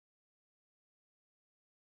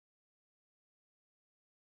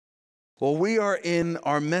Well, we are in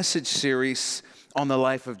our message series on the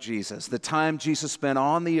life of Jesus, the time Jesus spent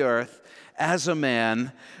on the earth as a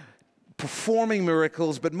man, performing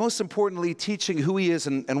miracles, but most importantly, teaching who he is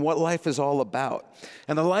and what life is all about.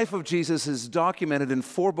 And the life of Jesus is documented in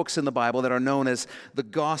 4 books in the Bible that are known as the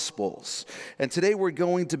Gospels. And today we're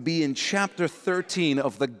going to be in chapter 13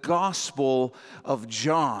 of the Gospel of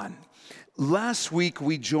John. Last week,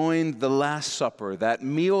 we joined the Last Supper, that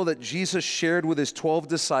meal that Jesus shared with his 12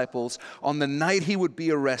 disciples on the night he would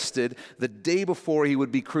be arrested, the day before he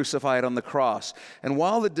would be crucified on the cross. And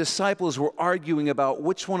while the disciples were arguing about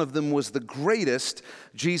which one of them was the greatest,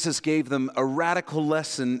 Jesus gave them a radical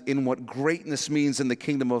lesson in what greatness means in the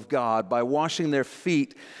kingdom of God by washing their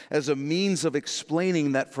feet as a means of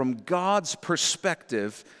explaining that from God's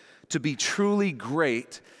perspective, to be truly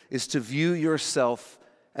great is to view yourself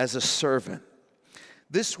as a servant.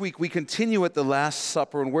 This week we continue at the Last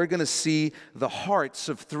Supper, and we're going to see the hearts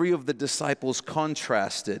of 3 of the disciples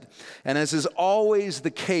contrasted. And as is always the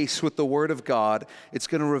case with the Word of God, it's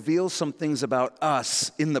going to reveal some things about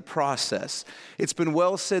us in the process. It's been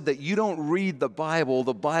well said that you don't read the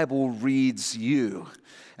Bible reads you.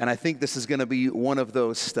 And I think this is going to be one of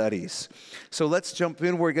those studies. So let's jump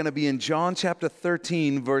in. We're going to be in John chapter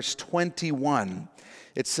 13, verse 21.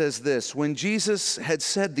 It says this: when Jesus had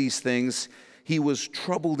said these things, he was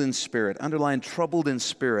troubled in spirit, underline troubled in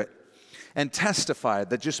spirit, and testified,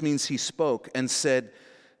 that just means he spoke, and said,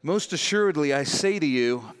 most assuredly I say to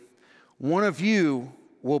you, one of you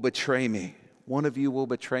will betray me. One of you will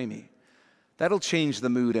betray me. That'll change the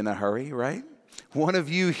mood in a hurry, right? One of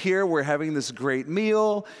you here, we're having this great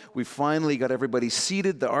meal. We finally got everybody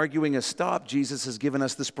seated. The arguing has stopped. Jesus has given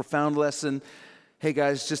us this profound lesson. Hey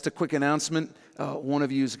guys, just a quick announcement. One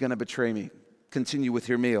of you is going to betray me. Continue with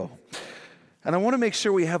your meal. And I want to make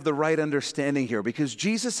sure we have the right understanding here, because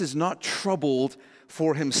Jesus is not troubled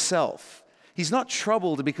for himself. He's not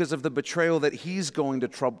troubled because of the betrayal that he's going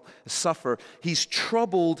to suffer. He's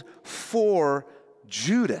troubled for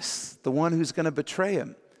Judas, the one who's going to betray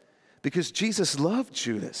him, because Jesus loved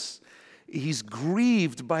Judas. He's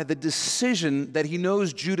grieved by the decision that he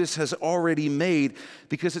knows Judas has already made,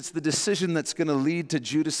 because it's the decision that's going to lead to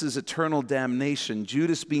Judas's eternal damnation,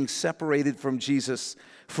 Judas being separated from Jesus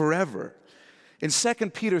forever. In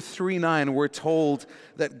 2 Peter 3:9, we're told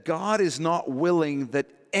that God is not willing that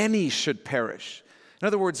any should perish. In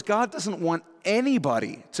other words, God doesn't want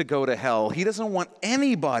anybody to go to hell. He doesn't want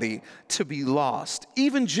anybody to be lost,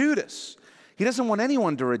 even Judas. He doesn't want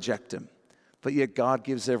anyone to reject him. But yet God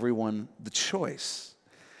gives everyone the choice.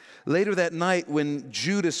 Later that night, when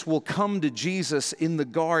Judas will come to Jesus in the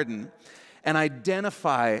garden and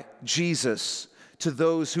identify Jesus to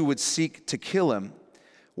those who would seek to kill him,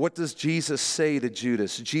 what does Jesus say to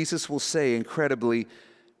Judas? Jesus will say incredibly,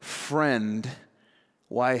 friend,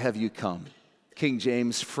 why have you come? King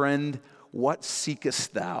James, friend, what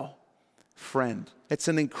seekest thou? Friend. It's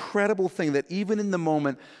an incredible thing that even in the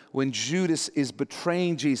moment when Judas is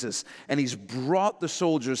betraying Jesus and he's brought the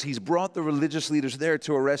soldiers, he's brought the religious leaders there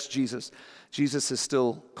to arrest Jesus, Jesus is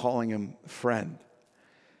still calling him friend.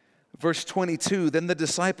 Verse 22, then the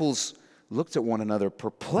disciples looked at one another,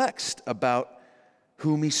 perplexed about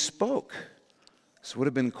whom he spoke. This would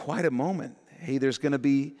have been quite a moment. Hey, there's going to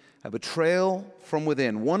be a betrayal from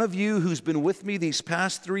within. One of you who's been with me these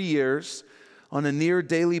past 3 years on a near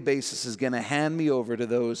daily basis is going to hand me over to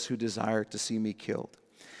those who desire to see me killed.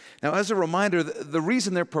 Now, as a reminder, the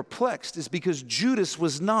reason they're perplexed is because Judas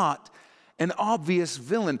was not an obvious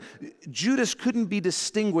villain. Judas couldn't be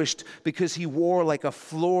distinguished because he wore like a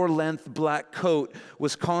floor-length black coat,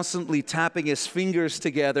 was constantly tapping his fingers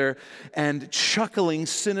together and chuckling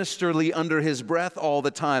sinisterly under his breath all the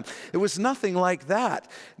time. It was nothing like that.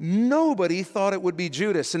 Nobody thought it would be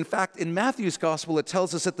Judas. In fact, in Matthew's gospel, it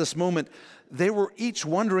tells us at this moment, they were each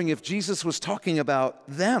wondering if Jesus was talking about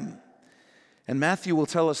them. And Matthew will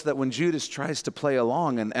tell us that when Judas tries to play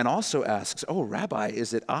along and also asks, oh, Rabbi,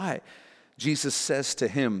 is it I? Jesus says to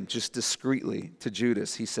him, just discreetly to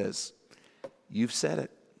Judas, he says, you've said it.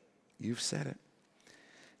 You've said it.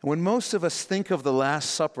 And when most of us think of the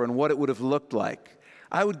Last Supper and what it would have looked like,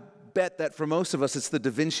 I would bet that for most of us, it's the Da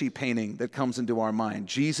Vinci painting that comes into our mind.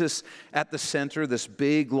 Jesus at the center, this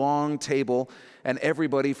big, long table, and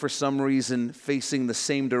everybody, for some reason, facing the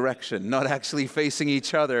same direction, not actually facing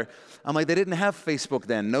each other. I'm like, they didn't have Facebook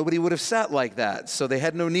then. Nobody would have sat like that, so they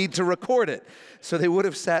had no need to record it. So they would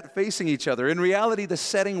have sat facing each other. In reality, the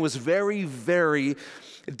setting was very, very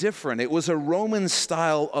different. It was a Roman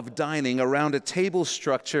style of dining around a table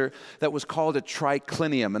structure that was called a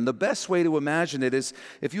triclinium. And the best way to imagine it is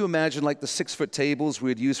if you imagine like the 6-foot tables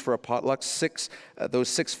we'd use for a potluck, those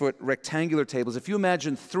 6-foot rectangular tables, if you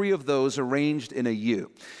imagine 3 of those arranged in a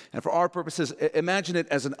U. And for our purposes, imagine it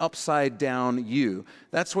as an upside down U.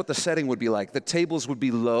 That's what the setting would be like. The tables would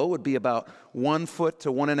be low, would be about 1 foot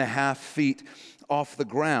to 1.5 feet off the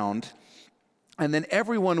ground. And then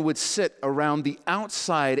everyone would sit around the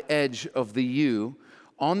outside edge of the U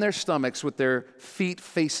on their stomachs with their feet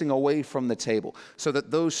facing away from the table so that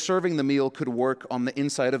those serving the meal could work on the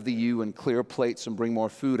inside of the U and clear plates and bring more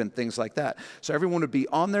food and things like that. So everyone would be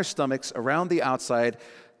on their stomachs around the outside,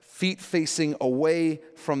 feet facing away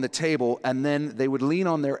from the table, and then they would lean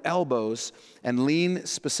on their elbows and lean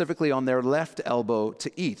specifically on their left elbow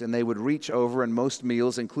to eat. And they would reach over, and most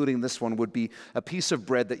meals, including this one, would be a piece of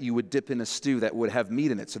bread that you would dip in a stew that would have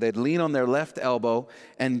meat in it. So they'd lean on their left elbow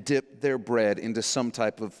and dip their bread into some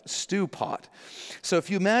type of stew pot. So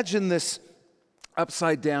if you imagine this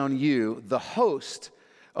upside down U, the host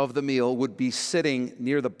of the meal would be sitting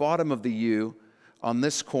near the bottom of the U on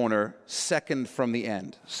this corner, second from the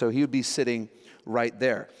end. So he would be sitting right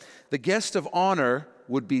there. The guest of honor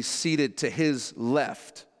would be seated to his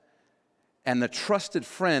left, and the trusted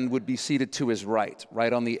friend would be seated to his right,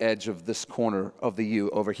 right on the edge of this corner of the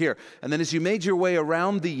U over here. And then as you made your way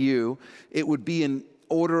around the U, it would be in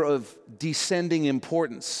order of descending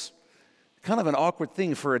importance. Kind of an awkward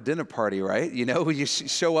thing for a dinner party, right? You know, you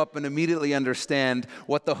show up and immediately understand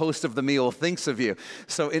what the host of the meal thinks of you.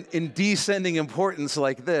 So in descending importance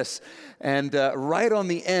like this, and right on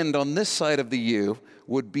the end, on this side of the U,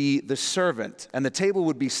 would be the servant. And the table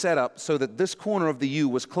would be set up so that this corner of the U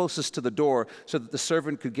was closest to the door so that the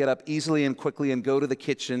servant could get up easily and quickly and go to the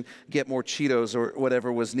kitchen, get more Cheetos or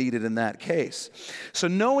whatever was needed in that case. So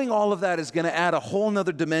knowing all of that is going to add a whole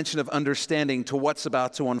nother dimension of understanding to what's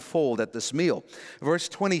about to unfold at this meal. Verse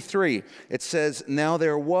 23, it says, "Now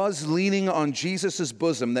there was leaning on Jesus'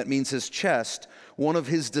 bosom," that means his chest, "one of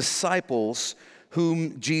his disciples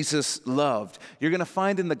whom Jesus loved." You're going to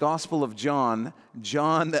find in the Gospel of John,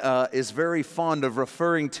 John is very fond of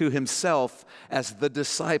referring to himself as the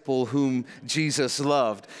disciple whom Jesus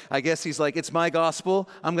loved. I guess he's like, it's my gospel,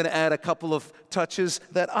 I'm going to add a couple of touches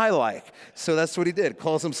that I like. So that's what he did,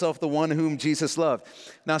 calls himself the one whom Jesus loved.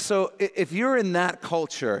 Now, so if you're in that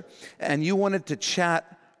culture and you wanted to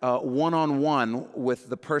chat one-on-one with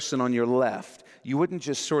the person on your left, you wouldn't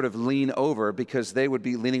just sort of lean over because they would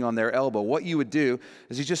be leaning on their elbow. What you would do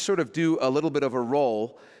is you just sort of do a little bit of a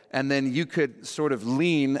roll, and then you could sort of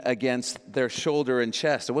lean against their shoulder and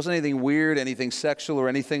chest. It wasn't anything weird, anything sexual, or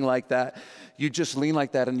anything like that. You just lean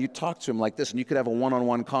like that, and you talk to him like this, and you could have a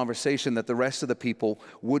one-on-one conversation that the rest of the people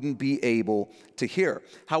wouldn't be able to hear.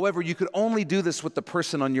 However, you could only do this with the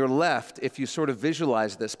person on your left if you sort of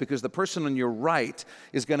visualize this, because the person on your right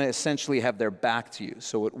is going to essentially have their back to you,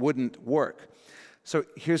 so it wouldn't work. So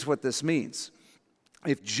here's what this means.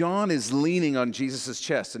 If John is leaning on Jesus'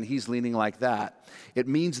 chest and he's leaning like that, it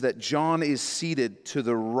means that John is seated to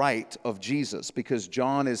the right of Jesus because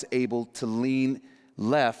John is able to lean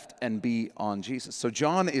left and be on Jesus. So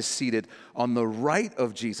John is seated on the right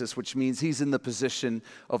of Jesus, which means he's in the position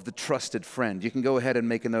of the trusted friend. You can go ahead and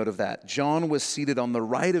make a note of that. John was seated on the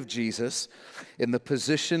right of Jesus in the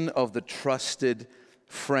position of the trusted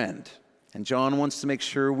friend. And John wants to make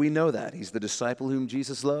sure we know that. He's the disciple whom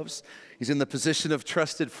Jesus loves. He's in the position of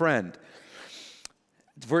trusted friend.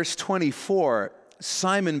 Verse 24,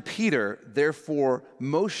 Simon Peter therefore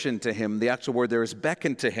motioned to him, the actual word there is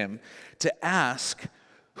beckoned to him, to ask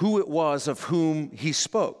who it was of whom he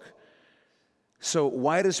spoke. So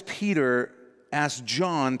why does Peter ask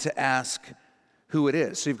John to ask who it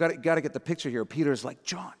is? So you've got to get the picture here. Peter's like,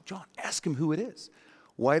 John, ask him who it is.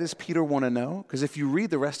 Why does Peter want to know? Because if you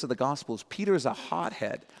read the rest of the Gospels, Peter is a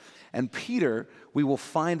hothead. And Peter, we will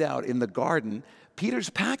find out in the garden,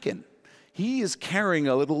 Peter's packing. He is carrying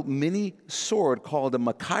a little mini sword called a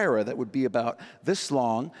machaira that would be about this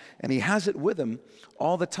long, and he has it with him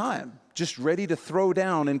all the time, just ready to throw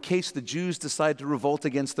down in case the Jews decide to revolt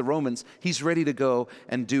against the Romans. He's ready to go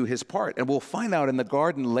and do his part. And we'll find out in the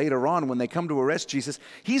garden later on when they come to arrest Jesus,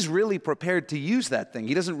 he's really prepared to use that thing.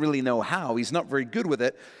 He doesn't really know how. He's not very good with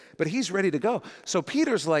it, but he's ready to go. So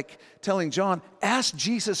Peter's like telling John, ask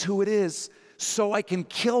Jesus who it is so I can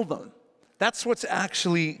kill them. That's what's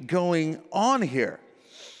actually going on here.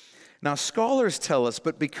 Now, scholars tell us,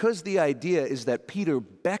 but because the idea is that Peter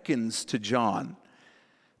beckons to John,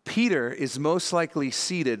 Peter is most likely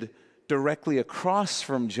seated directly across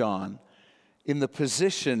from John in the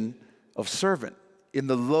position of servant. in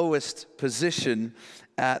the lowest position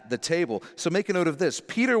at the table. So make a note of this.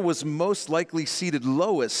 Peter was most likely seated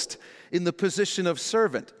lowest in the position of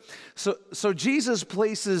servant. So Jesus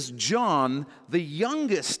places John, the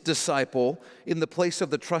youngest disciple, in the place of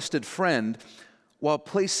the trusted friend, while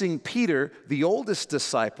placing Peter, the oldest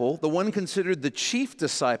disciple, the one considered the chief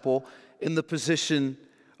disciple, in the position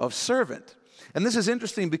of servant. And this is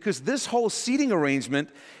interesting because this whole seating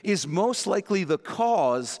arrangement is most likely the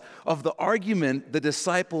cause of the argument the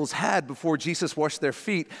disciples had before Jesus washed their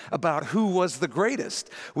feet about who was the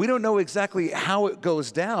greatest. We don't know exactly how it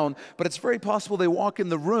goes down, but it's very possible they walk in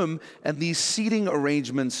the room and these seating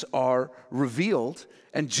arrangements are revealed,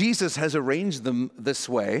 and Jesus has arranged them this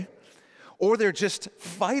way. Or they're just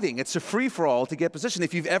fighting. It's a free-for-all to get position.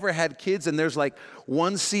 If you've ever had kids and there's like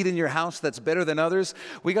one seat in your house that's better than others,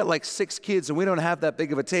 we got like 6 kids and we don't have that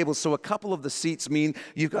big of a table, so a couple of the seats mean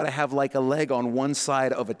you've got to have like a leg on one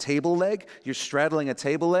side of a table leg. You're straddling a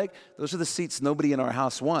table leg. Those are the seats nobody in our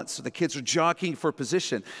house wants. So the kids are jockeying for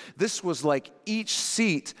position. This was like each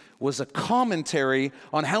seat was a commentary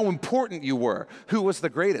on how important you were, who was the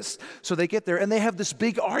greatest. So they get there and they have this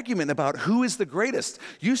big argument about who is the greatest.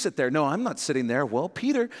 You sit there, no, I'm not sitting there. Well,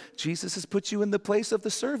 Peter, Jesus has put you in the place of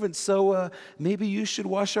the servant, so maybe you should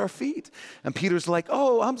wash our feet. And Peter's like,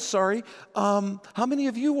 oh, I'm sorry. How many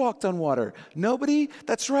of you walked on water? Nobody?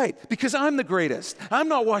 That's right, because I'm the greatest. I'm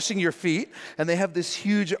not washing your feet. And they have this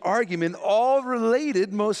huge argument, all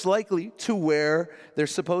related most likely to where they're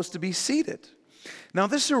supposed to be seated. Now,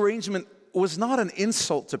 this arrangement was not an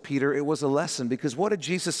insult to Peter, it was a lesson, because what had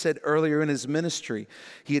Jesus said earlier in his ministry?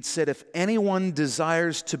 He had said, if anyone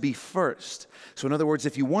desires to be first, so in other words,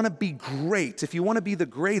 if you want to be great, if you want to be the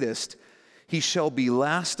greatest, he shall be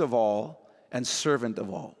last of all and servant of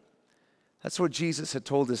all. That's what Jesus had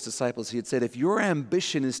told his disciples. He had said, if your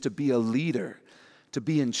ambition is to be a leader, to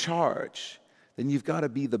be in charge, then you've got to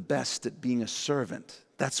be the best at being a servant.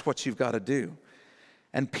 That's what you've got to do.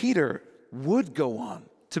 And Peter would go on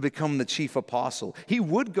to become the chief apostle. He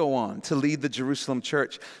would go on to lead the Jerusalem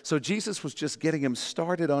church. So Jesus was just getting him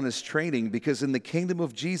started on his training, because in the kingdom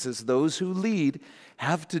of Jesus, those who lead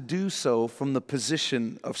have to do so from the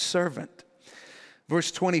position of servant.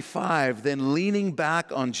 Verse 25, then leaning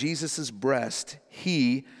back on Jesus' breast,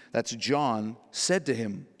 he, that's John, said to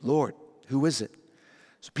him, Lord, who is it?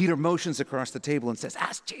 So Peter motions across the table and says,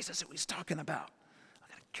 ask Jesus who he's talking about.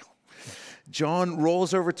 John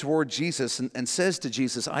rolls over toward Jesus and says to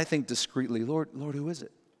Jesus, I think discreetly, Lord, who is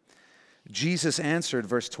it? Jesus answered,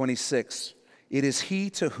 verse 26, it is he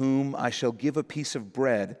to whom I shall give a piece of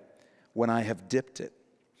bread when I have dipped it.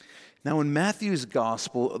 Now in Matthew's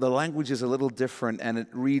gospel, the language is a little different, and it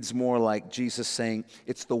reads more like Jesus saying,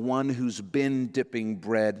 it's the one who's been dipping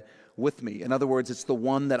bread with me. In other words, it's the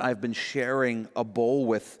one that I've been sharing a bowl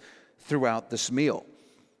with throughout this meal.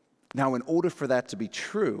 Now, in order for that to be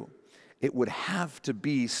true, it would have to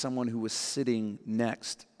be someone who was sitting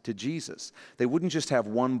next to Jesus. They wouldn't just have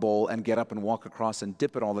one bowl and get up and walk across and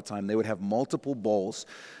dip it all the time. They would have multiple bowls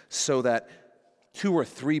so that 2 or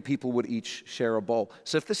 3 people would each share a bowl.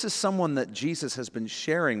 So if this is someone that Jesus has been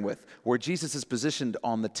sharing with, where Jesus is positioned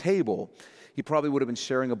on the table, he probably would have been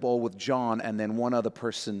sharing a bowl with John and then one other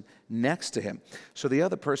person next to him. So the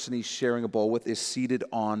other person he's sharing a bowl with is seated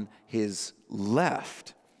on his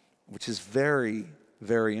left, which is very,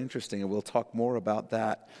 very interesting, and we'll talk more about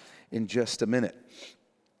that in just a minute.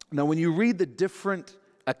 Now, when you read the different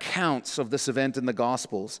accounts of this event in the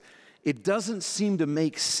Gospels, it doesn't seem to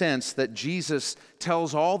make sense that Jesus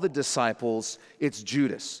tells all the disciples it's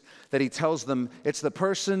Judas, that he tells them it's the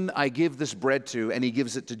person I give this bread to, and he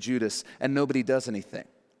gives it to Judas, and nobody does anything.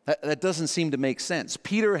 That doesn't seem to make sense.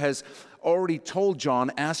 Peter has already told John,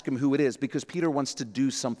 ask him who it is, because Peter wants to do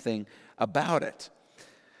something about it.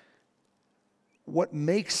 What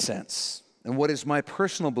makes sense, and what is my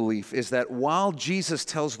personal belief, is that while Jesus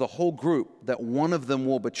tells the whole group that one of them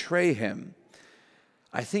will betray him,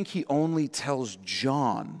 I think he only tells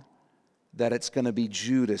John that it's going to be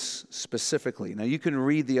Judas specifically. Now, you can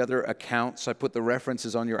read the other accounts. I put the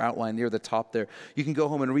references on your outline near the top there. You can go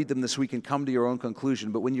home and read them this week and come to your own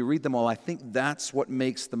conclusion. But when you read them all, I think that's what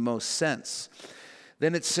makes the most sense.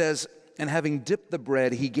 Then it says, and having dipped the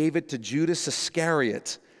bread, he gave it to Judas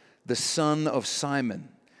Iscariot, the son of Simon.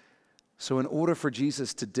 So in order for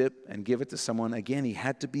Jesus to dip and give it to someone, again, he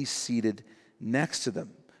had to be seated next to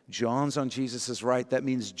them. John's on Jesus' right. That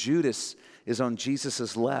means Judas is on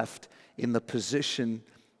Jesus' left in the position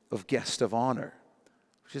of guest of honor,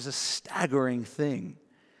 which is a staggering thing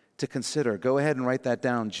to consider. Go ahead and write that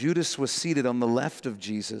down. Judas was seated on the left of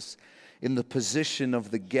Jesus in the position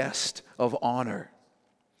of the guest of honor.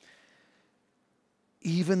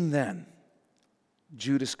 Even then,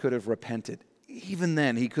 Judas could have repented. Even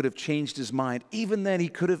then, he could have changed his mind. Even then, he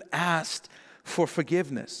could have asked for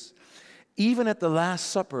forgiveness. Even at the Last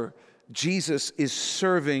Supper, Jesus is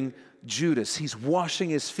serving Judas. He's washing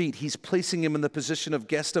his feet. He's placing him in the position of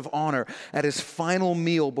guest of honor at his final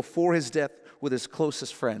meal before his death with his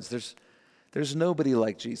closest friends. There's nobody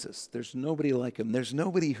like Jesus. There's nobody like him. There's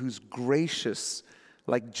nobody who's gracious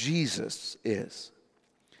like Jesus is.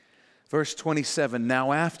 Verse 27,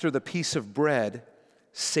 now after the piece of bread,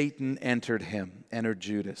 Satan entered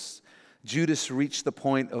Judas. Judas reached the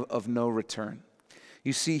point of no return.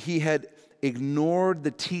 You see, he had ignored the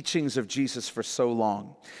teachings of Jesus for so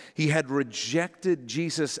long. He had rejected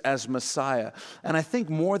Jesus as Messiah. And I think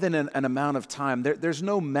more than an amount of time, there's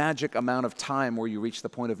no magic amount of time where you reach the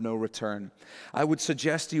point of no return. I would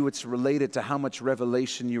suggest to you it's related to how much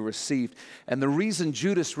revelation you received. And the reason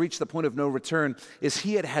Judas reached the point of no return is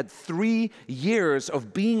he had had 3 years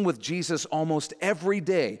of being with Jesus almost every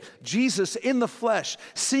day. Jesus in the flesh,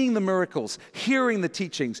 seeing the miracles, hearing the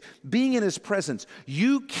teachings, being in his presence.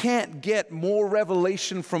 You can't get more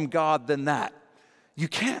revelation from God than that. You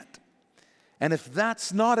can't. And if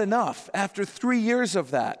that's not enough, after 3 years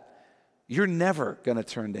of that, you're never going to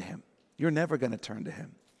turn to him. You're never going to turn to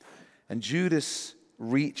him. And Judas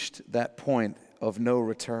reached that point of no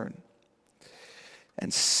return.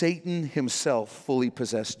 And Satan himself fully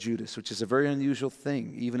possessed Judas, which is a very unusual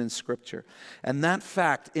thing, even in Scripture. And that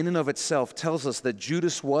fact, in and of itself, tells us that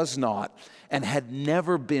Judas was not and had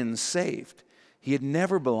never been saved. He had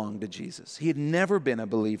never belonged to Jesus. He had never been a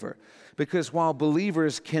believer. Because while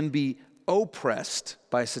believers can be oppressed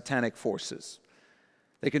by satanic forces,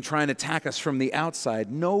 they can try and attack us from the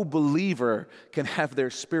outside, no believer can have their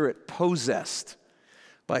spirit possessed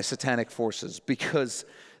by satanic forces, because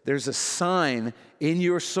there's a sign in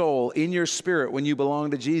your soul, in your spirit, when you belong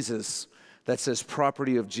to Jesus, that says,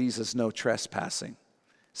 property of Jesus, no trespassing.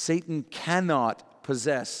 Satan cannot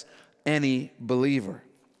possess any believer.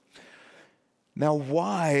 Now,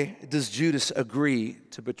 why does Judas agree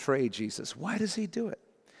to betray Jesus? Why does he do it?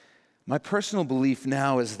 My personal belief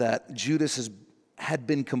now is that Judas had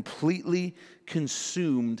been completely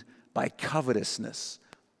consumed by covetousness,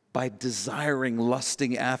 by desiring,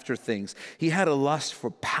 lusting after things. He had a lust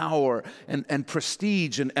for power and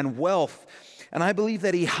prestige and wealth. And I believe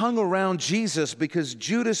that he hung around Jesus because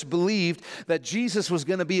Judas believed that Jesus was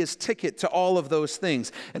going to be his ticket to all of those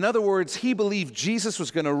things. In other words, he believed Jesus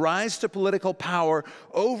was going to rise to political power,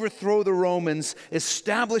 overthrow the Romans,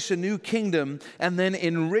 establish a new kingdom, and then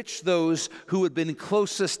enrich those who had been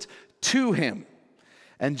closest to him.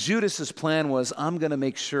 And Judas's plan was, I'm going to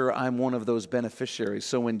make sure I'm one of those beneficiaries.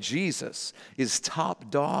 So when Jesus is top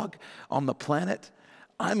dog on the planet,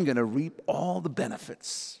 I'm going to reap all the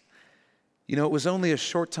benefits. You know, it was only a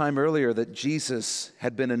short time earlier that Jesus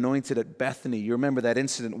had been anointed at Bethany. You remember that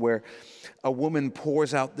incident where a woman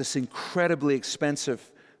pours out this incredibly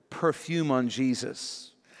expensive perfume on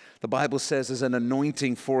Jesus. The Bible says as an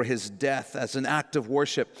anointing for his death, as an act of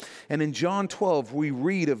worship. And in John 12, we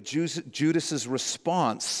read of Judas's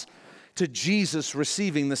response to Jesus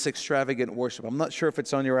receiving this extravagant worship. I'm not sure if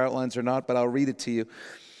it's on your outlines or not, but I'll read it to you.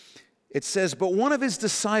 It says, but one of his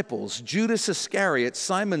disciples, Judas Iscariot,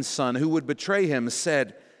 Simon's son, who would betray him,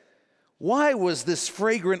 said, why was this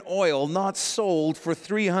fragrant oil not sold for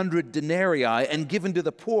 300 denarii and given to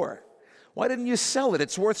the poor? Why didn't you sell it?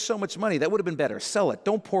 It's worth so much money. That would have been better. Sell it.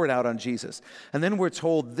 Don't pour it out on Jesus. And then we're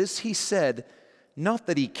told this he said, not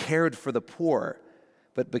that he cared for the poor,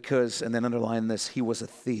 but because, and then underline this, he was a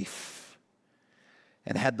thief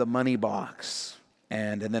and had the money box.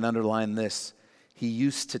 And then underline this, he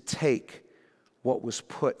used to take what was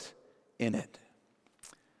put in it.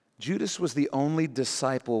 Judas was the only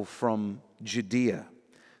disciple from Judea.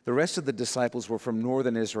 The rest of the disciples were from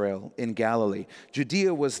northern Israel in Galilee.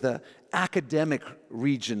 Judea was the academic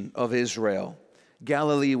region of Israel.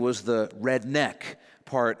 Galilee was the redneck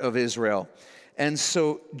part of Israel. And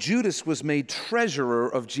so Judas was made treasurer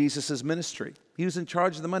of Jesus' ministry. He was in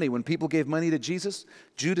charge of the money. When people gave money to Jesus,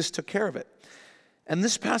 Judas took care of it. And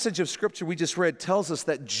this passage of Scripture we just read tells us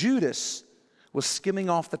that Judas was skimming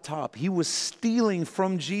off the top. He was stealing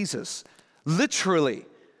from Jesus, literally,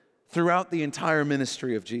 throughout the entire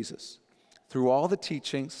ministry of Jesus. Through all the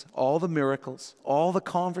teachings, all the miracles, all the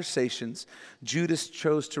conversations, Judas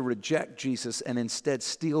chose to reject Jesus and instead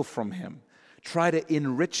steal from him, try to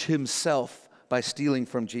enrich himself by stealing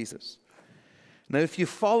from Jesus. Now, if you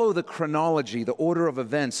follow the chronology, the order of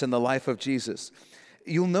events in the life of Jesus,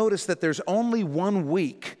 you'll notice that there's only 1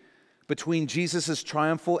 week between Jesus'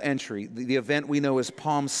 triumphal entry, the event we know as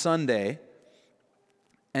Palm Sunday,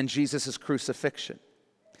 and Jesus' crucifixion.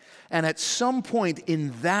 And at some point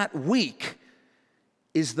in that week,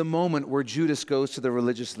 is the moment where Judas goes to the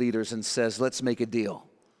religious leaders and says, let's make a deal.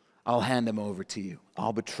 I'll hand him over to you.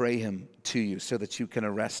 I'll betray him to you so that you can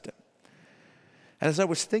arrest him. And as I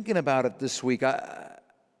was thinking about it this week,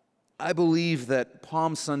 I believe that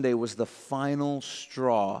Palm Sunday was the final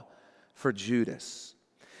straw for Judas.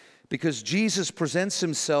 Because Jesus presents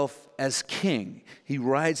himself as king. He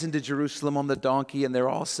rides into Jerusalem on the donkey, and they're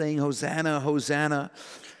all saying, Hosanna, Hosanna.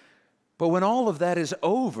 But when all of that is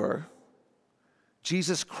over,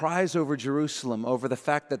 Jesus cries over Jerusalem over the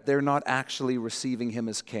fact that they're not actually receiving him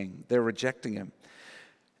as king. They're rejecting him.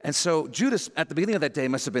 And so Judas, at the beginning of that day,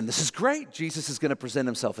 must have been, this is great. Jesus is going to present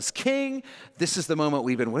himself as king. This is the moment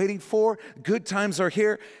we've been waiting for. Good times are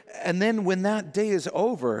here. And then when that day is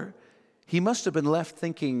over, he must have been left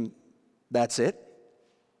thinking, that's it?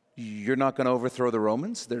 You're not going to overthrow the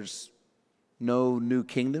Romans? There's no new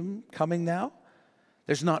kingdom coming now?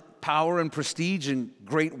 There's not power and prestige and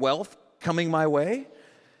great wealth coming my way?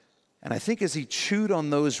 And I think as he chewed on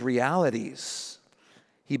those realities,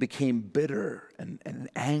 he became bitter and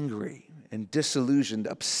angry and disillusioned,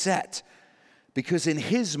 upset, because in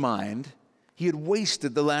his mind, he had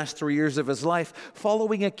wasted the last 3 years of his life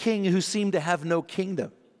following a king who seemed to have no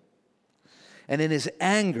kingdom. And in his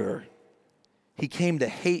anger, he came to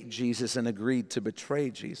hate Jesus and agreed to betray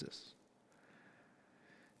Jesus.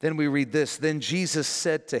 Then we read this, then Jesus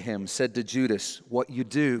said to Judas, what you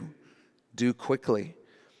do quickly.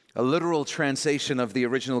 A literal translation of the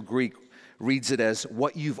original Greek reads it as,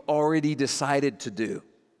 what you've already decided to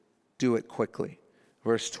do it quickly.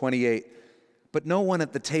 Verse 28, but no one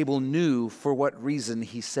at the table knew for what reason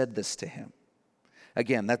he said this to him.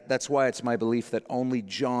 Again, that's why it's my belief that only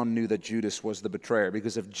John knew that Judas was the betrayer,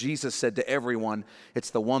 because if Jesus said to everyone, it's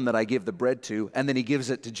the one that I give the bread to, and then he gives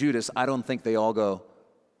it to Judas, I don't think they all go,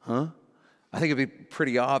 huh? I think it'd be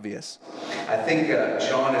pretty obvious. I think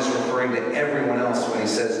John is referring to everyone else when he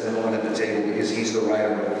says no one at the table, because he's the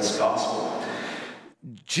writer of this gospel.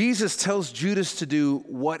 Jesus tells Judas to do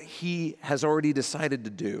what he has already decided to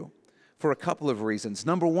do for a couple of reasons.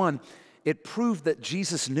 Number one, it proved that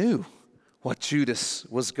Jesus knew what Judas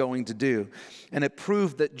was going to do. And it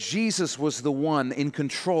proved that Jesus was the one in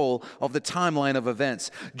control of the timeline of events.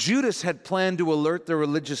 Judas had planned to alert the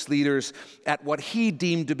religious leaders at what he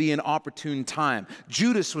deemed to be an opportune time.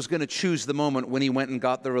 Judas was going to choose the moment when he went and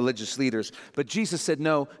got the religious leaders. But Jesus said,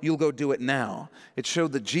 no, you'll go do it now. It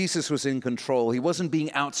showed that Jesus was in control. He wasn't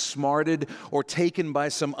being outsmarted or taken by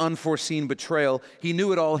some unforeseen betrayal. He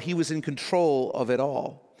knew it all. He was in control of it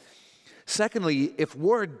all. Secondly, if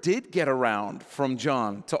word did get around from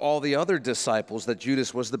John to all the other disciples that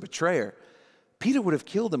Judas was the betrayer, Peter would have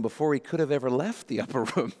killed him before he could have ever left the upper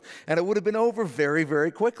room, and it would have been over very,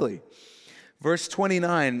 very quickly. Verse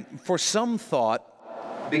 29, for some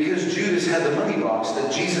thought, because Judas had the money box,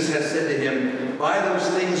 that Jesus had said to him, buy those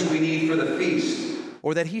things we need for the feast,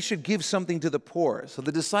 or that he should give something to the poor. So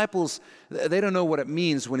the disciples, they don't know what it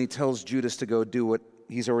means when he tells Judas to go do what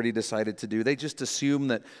he's already decided to do. They just assume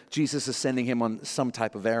that Jesus is sending him on some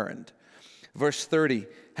type of errand. Verse 30,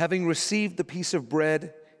 having received the piece of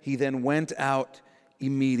bread, he then went out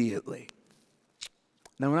immediately.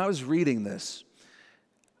 Now, when I was reading this,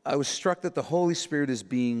 I was struck that the Holy Spirit is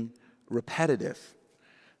being repetitive.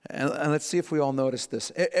 And let's see if we all notice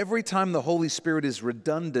this. Every time the Holy Spirit is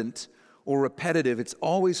redundant or repetitive, it's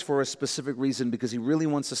always for a specific reason, because he really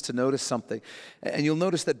wants us to notice something. And you'll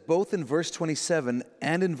notice that both in verse 27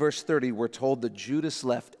 and in verse 30, we're told that Judas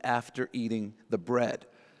left after eating the bread.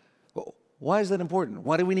 Well, why is that important?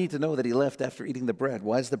 Why do we need to know that he left after eating the bread?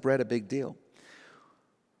 Why is the bread a big deal?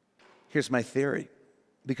 Here's my theory.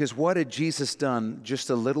 Because what had Jesus done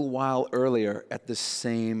just a little while earlier at the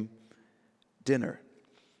same dinner?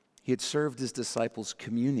 He had served his disciples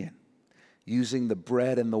communion, using the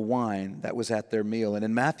bread and the wine that was at their meal. And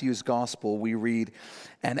in Matthew's gospel, we read,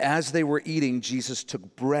 and as they were eating, Jesus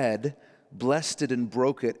took bread, blessed it and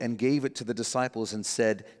broke it, and gave it to the disciples and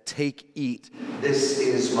said, take, eat. This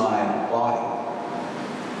is my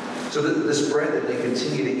body. So this bread that they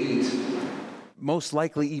continue to eat, most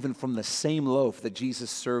likely even from the same loaf that Jesus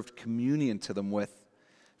served communion to them with,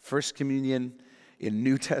 first communion in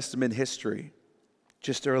New Testament history,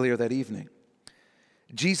 just earlier that evening.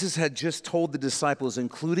 Jesus had just told the disciples,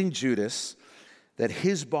 including Judas, that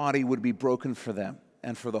his body would be broken for them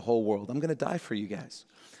and for the whole world. I'm going to die for you guys.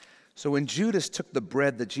 So when Judas took the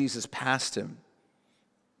bread that Jesus passed him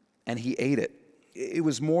and he ate it, it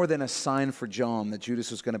was more than a sign for John that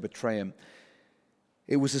Judas was going to betray him.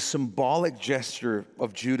 It was a symbolic gesture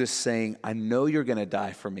of Judas saying, I know you're going to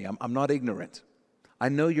die for me. I'm not ignorant. I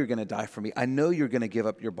know you're going to die for me. I know you're going to give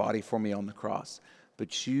up your body for me on the cross.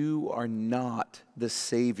 But you are not the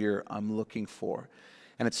Savior I'm looking for.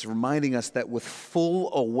 And it's reminding us that with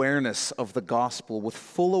full awareness of the gospel, with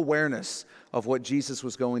full awareness of what Jesus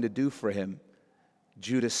was going to do for him,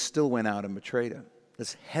 Judas still went out and betrayed him.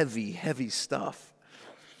 This heavy, heavy stuff.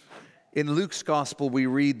 In Luke's gospel, we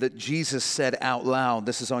read that Jesus said out loud,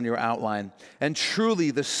 this is on your outline, "And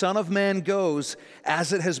truly the Son of Man goes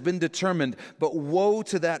as it has been determined, but woe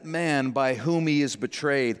to that man by whom he is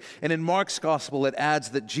betrayed." And in Mark's gospel, it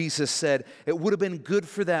adds that Jesus said, "It would have been good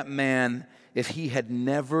for that man if he had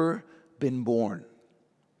never been born."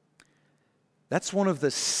 That's one of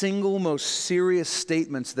the single most serious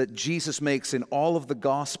statements that Jesus makes in all of the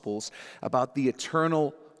Gospels about the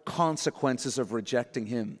eternal consequences of rejecting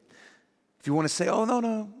him. If you want to say, oh,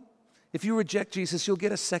 no, if you reject Jesus, you'll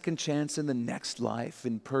get a second chance in the next life,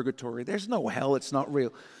 in purgatory. There's no hell, it's not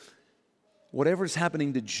real. Whatever is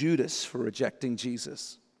happening to Judas for rejecting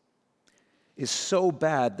Jesus is so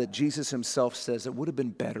bad that Jesus himself says it would have been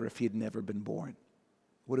better if he had never been born.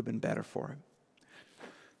 It would have been better for him.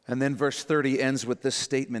 And then verse 30 ends with this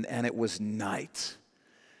statement, "And it was night."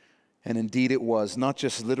 And indeed it was, not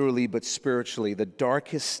just literally but spiritually, the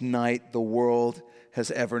darkest night the world has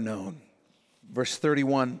ever known. Verse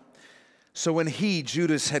 31, "So when he,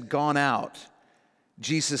 Judas, had gone out,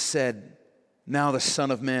 Jesus said, 'Now the Son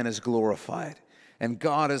of Man is glorified, and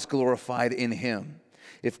God is glorified in him.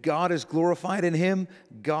 If God is glorified in him,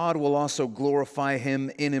 God will also glorify him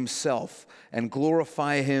in himself, and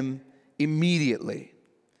glorify him immediately.'"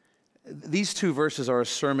 These two verses are a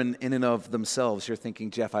sermon in and of themselves. You're thinking,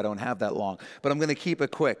 Jeff, I don't have that long, but I'm going to keep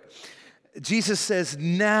it quick. Jesus says,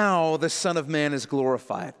 "Now the Son of Man is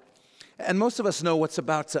glorified." And most of us know what's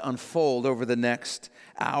about to unfold over the next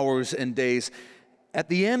hours and days. At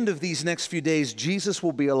the end of these next few days, Jesus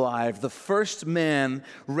will be alive, the first man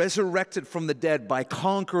resurrected from the dead by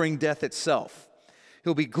conquering death itself.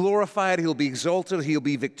 He'll be glorified, he'll be exalted, he'll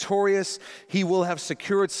be victorious. He will have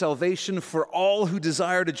secured salvation for all who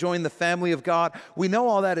desire to join the family of God. We know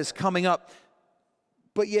all that is coming up.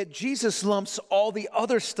 But yet Jesus lumps all the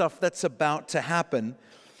other stuff that's about to happen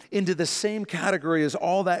into the same category as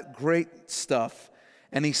all that great stuff.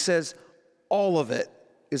 And he says all of it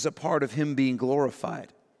is a part of him being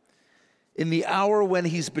glorified. In the hour when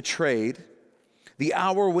he's betrayed, the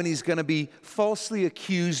hour when he's going to be falsely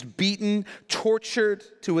accused, beaten, tortured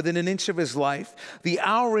to within an inch of his life, the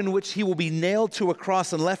hour in which he will be nailed to a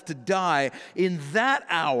cross and left to die, in that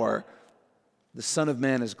hour, the Son of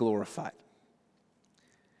Man is glorified.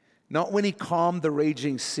 Not when he calmed the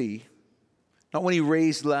raging sea, not when he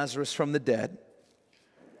raised Lazarus from the dead,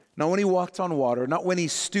 not when he walked on water, not when he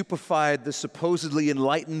stupefied the supposedly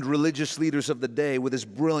enlightened religious leaders of the day with his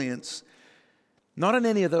brilliance, not in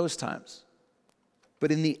any of those times.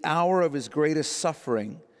 But in the hour of his greatest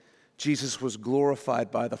suffering, Jesus was glorified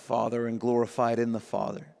by the Father and glorified in the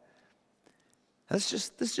Father. This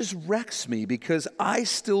just wrecks me, because I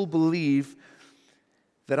still believe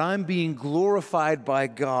that I'm being glorified by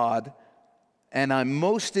God and I'm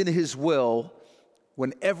most in his will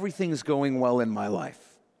when everything's going well in my life,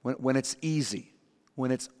 when it's easy, when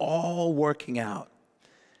it's all working out.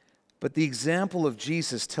 But the example of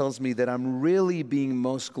Jesus tells me that I'm really being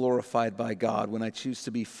most glorified by God when I choose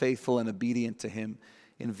to be faithful and obedient to him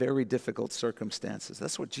in very difficult circumstances.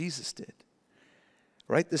 That's what Jesus did.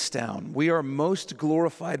 Write this down. We are most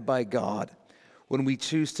glorified by God when we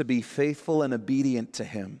choose to be faithful and obedient to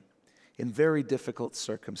him in very difficult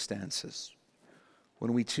circumstances.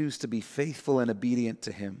 When we choose to be faithful and obedient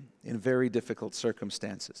to him in very difficult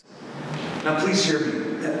circumstances. Now, please hear me.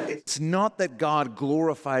 It's not that God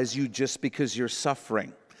glorifies you just because you're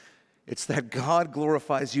suffering. It's that God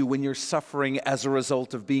glorifies you when you're suffering as a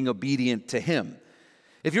result of being obedient to him.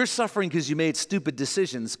 If you're suffering because you made stupid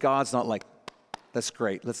decisions, God's not like, that's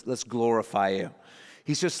great, let's glorify you.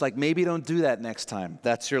 He's just like, maybe don't do that next time.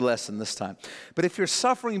 That's your lesson this time. But if you're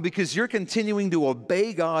suffering because you're continuing to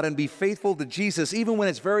obey God and be faithful to Jesus, even when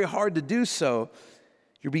it's very hard to do so,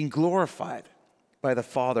 you're being glorified by the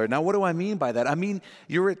Father. Now, what do I mean by that? I mean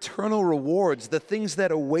your eternal rewards, the things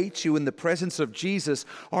that await you in the presence of Jesus,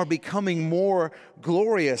 are becoming more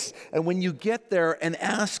glorious. And when you get there and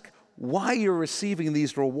ask why you're receiving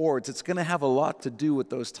these rewards, it's going to have a lot to do with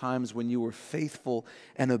those times when you were faithful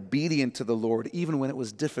and obedient to the Lord, even when it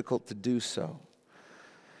was difficult to do so.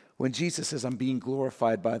 When Jesus says, I'm being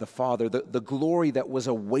glorified by the Father, the glory that was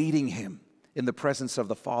awaiting him in the presence of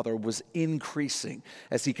the Father was increasing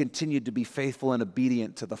as he continued to be faithful and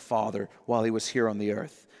obedient to the Father while he was here on the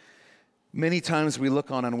earth. Many times we look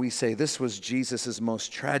on and we say, this was Jesus'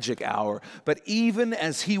 most tragic hour. But even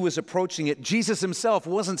as he was approaching it, Jesus himself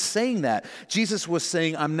wasn't saying that. Jesus was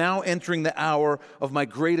saying, I'm now entering the hour of my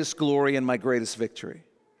greatest glory and my greatest victory.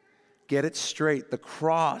 Get it straight. The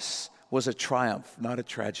cross was a triumph, not a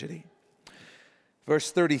tragedy.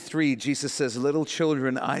 Verse 33, Jesus says, "Little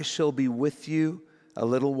children, I shall be with you a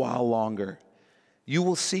little while longer. You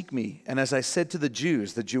will seek me. And as I said to the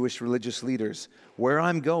Jews, the Jewish religious leaders, where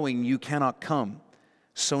I'm going, you cannot come.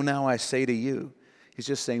 So now I say to you." He's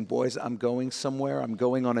just saying, boys, I'm going somewhere. I'm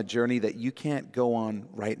going on a journey that you can't go on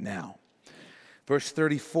right now. Verse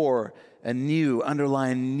 34, "A new,"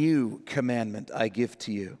 underline new, "commandment I give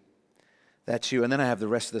to you." That's you. And then I have the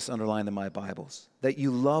rest of this underlined in my Bibles. "That you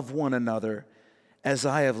love one another as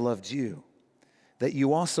I have loved you. That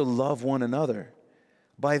you also love one another.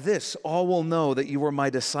 By this, all will know that you are my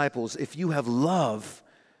disciples, if you have love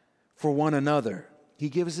for one another." He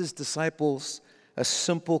gives his disciples a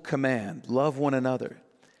simple command: love one another.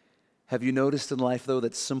 Have you noticed in life, though,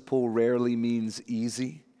 that simple rarely means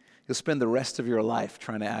easy? You'll spend the rest of your life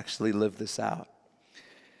trying to actually live this out.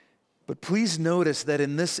 But please notice that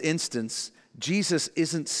in this instance, Jesus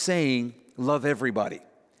isn't saying love everybody.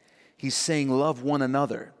 He's saying love one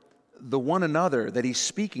another. The one another that he's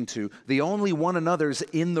speaking to, the only one another's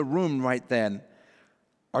in the room right then,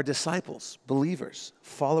 are disciples, believers,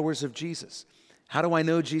 followers of Jesus. How do I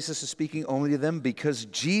know Jesus is speaking only to them? Because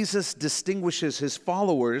Jesus distinguishes his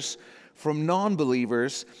followers from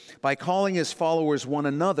non-believers by calling his followers one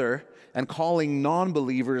another and calling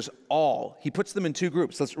non-believers all. He puts them in two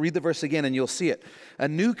groups. Let's read the verse again and you'll see it. "A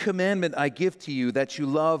new commandment I give to you, that you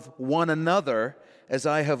love one another as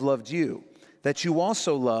I have loved you, that you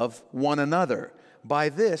also love one another. By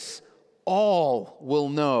this, all will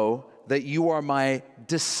know that you are my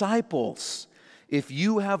disciples, if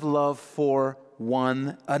you have love for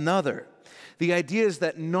one another." The idea is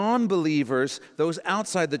that non-believers, those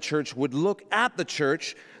outside the church, would look at the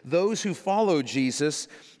church, those who follow Jesus,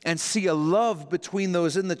 and see a love between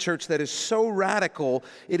those in the church that is so radical,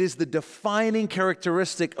 it is the defining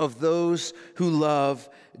characteristic of those who love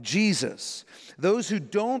Jesus. Those who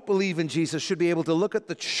don't believe in Jesus should be able to look at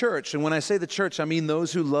the church, and when I say the church, I mean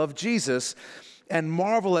those who love Jesus, and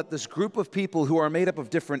marvel at this group of people who are made up of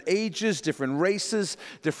different ages, different races,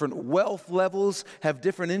 different wealth levels, have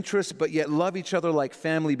different interests, but yet love each other like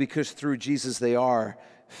family because through Jesus they are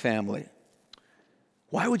family.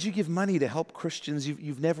 Why would you give money to help Christians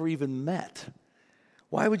you've never even met?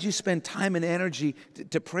 Why would you spend time and energy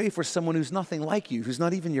to pray for someone who's nothing like you, who's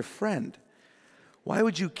not even your friend? Why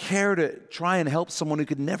would you care to try and help someone who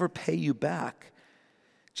could never pay you back?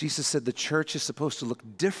 Jesus said the church is supposed to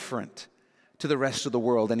look different to the rest of the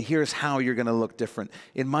world, and here's how you're going to look different.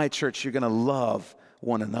 In my church, you're going to love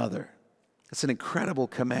one another. That's an incredible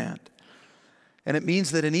command. And it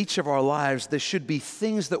means that in each of our lives, there should be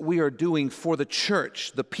things that we are doing for the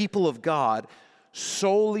church, the people of God,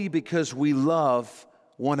 solely because we love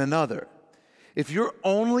one another. If you're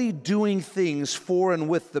only doing things for and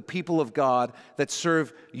with the people of God that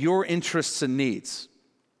serve your interests and needs,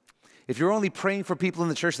 if you're only praying for people in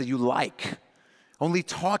the church that you like, only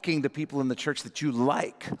talking to people in the church that you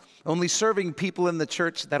like, only serving people in the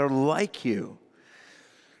church that are like you,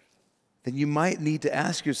 then you might need to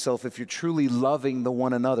ask yourself if you're truly loving the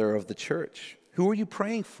one another of the church. Who are you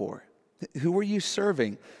praying for? Who are you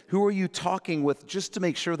serving? Who are you talking with just to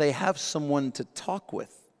make sure they have someone to talk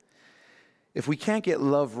with? If we can't get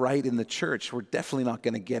love right in the church, we're definitely not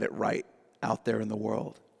going to get it right out there in the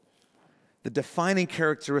world. The defining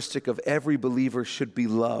characteristic of every believer should be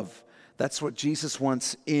love. That's what Jesus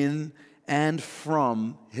wants in and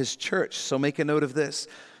from his church. So make a note of this.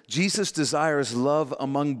 Jesus desires love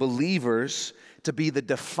among believers to be the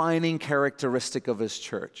defining characteristic of his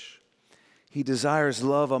church. He desires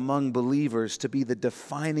love among believers to be the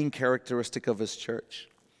defining characteristic of his church.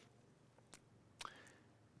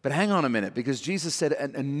 But hang on a minute, because Jesus said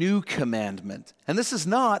a new commandment. And this is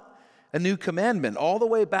not a new commandment. All the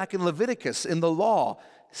way back in Leviticus, in the law,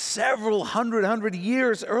 several hundred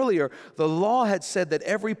years earlier, the law had said that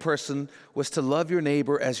every person was to love your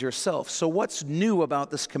neighbor as yourself. So what's new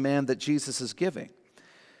about this command that Jesus is giving?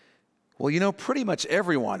 Well, you know, pretty much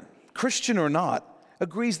everyone, Christian or not,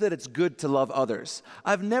 agrees that it's good to love others.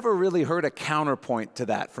 I've never really heard a counterpoint to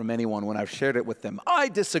that from anyone when I've shared it with them. I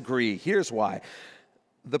disagree. Here's why.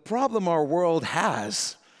 The problem our world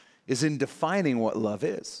has is in defining what love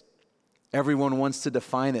is. Everyone wants to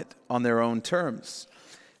define it on their own terms.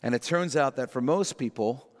 And it turns out that for most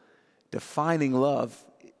people, defining love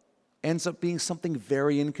ends up being something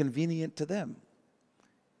very inconvenient to them.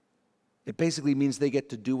 It basically means they get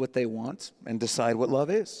to do what they want and decide what love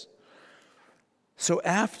is. So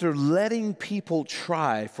after letting people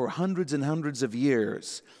try for hundreds and hundreds of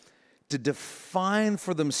years to define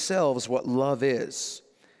for themselves what love is,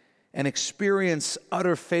 and experience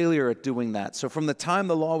utter failure at doing that. So from the time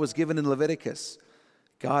the law was given in Leviticus,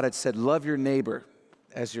 God had said, love your neighbor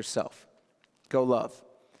as yourself. Go love.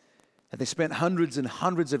 And they spent hundreds and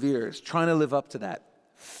hundreds of years trying to live up to that,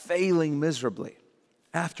 failing miserably.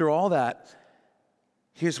 After all that,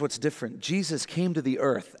 here's what's different. Jesus came to the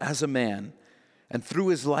earth as a man, and through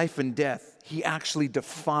his life and death, he actually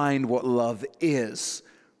defined what love is.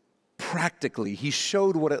 Practically, he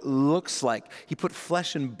showed what it looks like. He put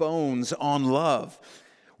flesh and bones on love.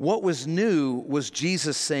 What was new was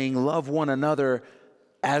Jesus saying, love one another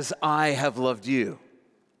as I have loved you.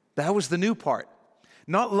 That was the new part.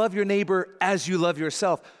 Not love your neighbor as you love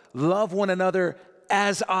yourself. Love one another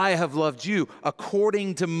as I have loved you,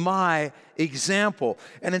 according to my example.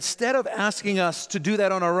 And instead of asking us to do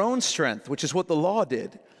that on our own strength, which is what the law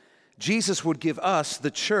did, Jesus would give us, the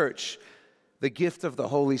church, the gift of the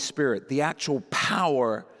Holy Spirit, the actual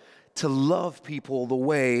power to love people the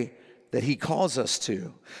way that he calls us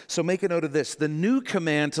to. So make a note of this. The new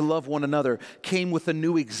command to love one another came with a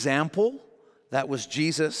new example, that was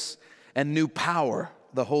Jesus, and new power,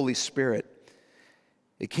 the Holy Spirit.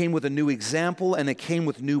 It came with a new example, and it came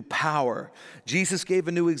with new power. Jesus gave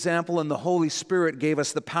a new example, and the Holy Spirit gave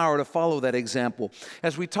us the power to follow that example.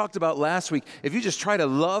 As we talked about last week, if you just try to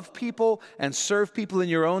love people and serve people in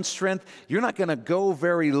your own strength, you're not going to go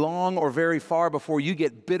very long or very far before you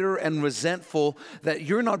get bitter and resentful that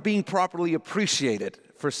you're not being properly appreciated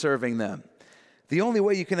for serving them. The only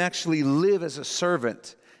way you can actually live as a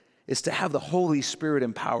servant is to have the Holy Spirit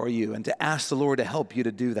empower you and to ask the Lord to help you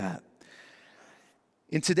to do that.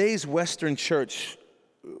 In today's Western church,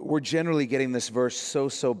 we're generally getting this verse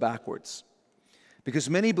so backwards, because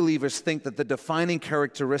many believers think that the defining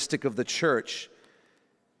characteristic of the church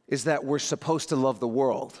is that we're supposed to love the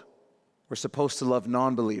world. We're supposed to love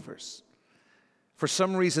non-believers. For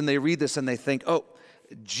some reason, they read this and they think, oh,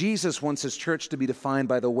 Jesus wants his church to be defined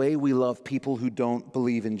by the way we love people who don't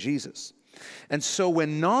believe in Jesus. And so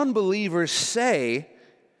when non-believers say,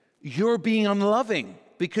 you're being unloving,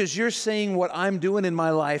 because you're saying what I'm doing in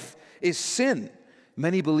my life is sin,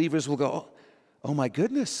 many believers will go, oh my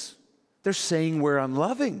goodness, they're saying we're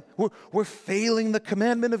unloving. We're failing the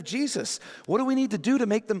commandment of Jesus. What do we need to do to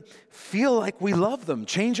make them feel like we love them?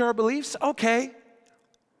 Change our beliefs? Okay.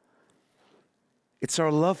 It's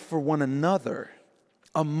our love for one another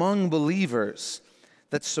among believers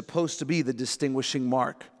that's supposed to be the distinguishing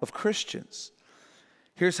mark of Christians.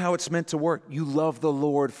 Here's how it's meant to work. You love the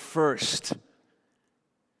Lord first.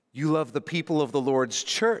 You love the people of the Lord's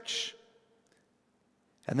church.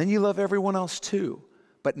 And then you love everyone else too,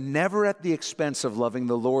 but never at the expense of loving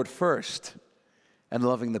the Lord first and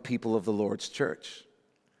loving the people of the Lord's church.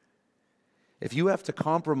 If you have to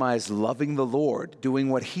compromise loving the Lord, doing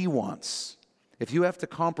what he wants, if you have to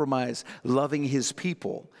compromise loving his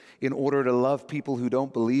people in order to love people who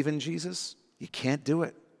don't believe in Jesus, you can't do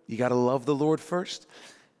it. You got to love the Lord first.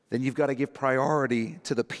 Then you've got to give priority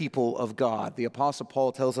to the people of God. The Apostle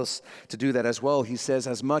Paul tells us to do that as well. He says,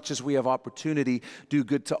 as much as we have opportunity, do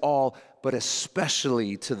good to all, but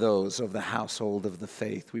especially to those of the household of the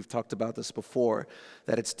faith. We've talked about this before,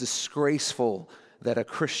 that it's disgraceful that a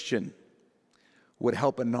Christian would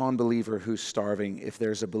help a non-believer who's starving if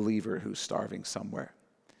there's a believer who's starving somewhere.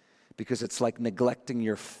 Because it's like neglecting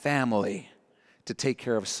your family to take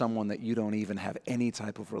care of someone that you don't even have any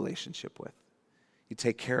type of relationship with. You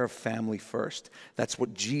take care of family first. That's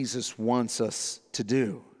what Jesus wants us to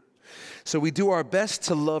do. So we do our best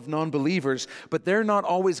to love non-believers, but they're not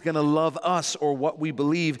always going to love us or what we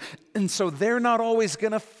believe, and so they're not always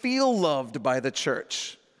going to feel loved by the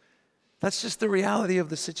church. That's just the reality of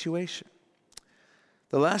the situation.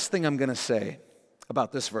 The last thing I'm going to say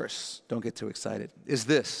about this verse, don't get too excited, is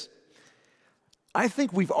this. I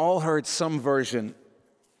think we've all heard some version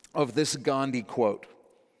of this Gandhi quote.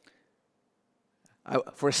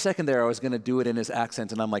 For a second there, I was going to do it in his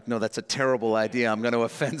accent, and I'm like, no, that's a terrible idea. I'm going to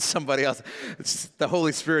offend somebody else. The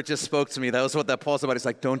Holy Spirit just spoke to me. That was what that Paul's about. He's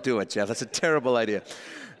like, don't do it, Jeff. That's a terrible idea.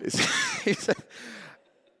 He said,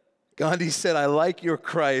 Gandhi said, I like your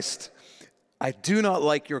Christ. I do not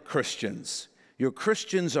like your Christians. Your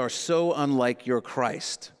Christians are so unlike your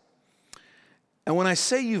Christ. And when I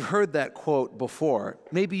say you've heard that quote before,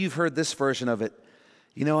 maybe you've heard this version of it.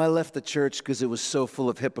 You know, I left the church because it was so full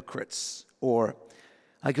of hypocrites. Or,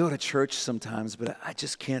 I go to church sometimes, but I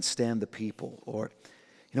just can't stand the people. Or,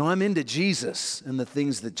 you know, I'm into Jesus and the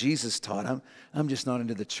things that Jesus taught. I'm just not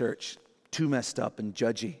into the church. Too messed up and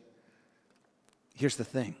judgy. Here's the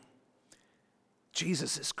thing.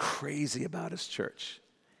 Jesus is crazy about his church.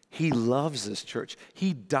 He loves his church.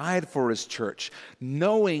 He died for his church,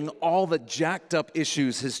 knowing all the jacked up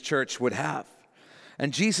issues his church would have.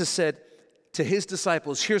 And Jesus said to his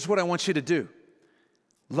disciples, here's what I want you to do.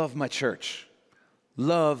 Love my church.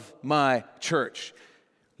 Love my church.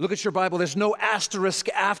 Look at your Bible. There's no asterisk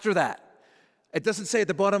after that. It doesn't say at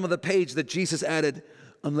the bottom of the page that Jesus added,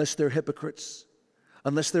 unless they're hypocrites,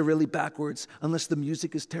 unless they're really backwards, unless the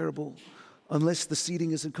music is terrible, unless the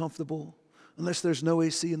seating isn't comfortable, unless there's no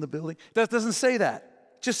AC in the building. That doesn't say that.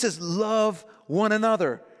 It just says love one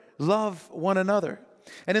another. Love one another.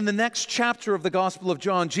 And in the next chapter of the Gospel of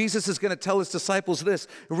John, Jesus is going to tell his disciples this,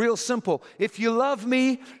 real simple. If you love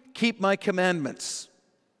me, keep my commandments.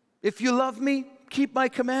 If you love me, keep my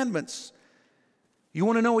commandments. You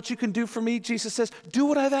want to know what you can do for me? Jesus says, do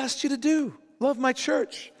what I've asked you to do. Love my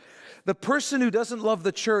church. The person who doesn't love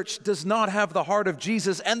the church does not have the heart of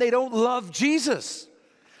Jesus, and they don't love Jesus.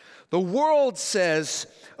 The world says,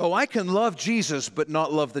 oh, I can love Jesus but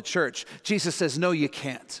not love the church. Jesus says, no, you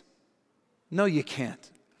can't. No, you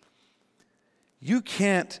can't. You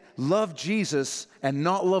can't love Jesus and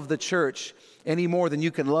not love the church any more than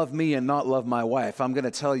you can love me and not love my wife. I'm going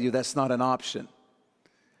to tell you that's not an option.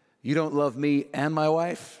 You don't love me and my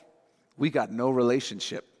wife, we got no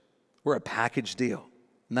relationship. We're a package deal.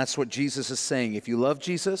 And that's what Jesus is saying. If you love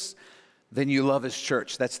Jesus, then you love his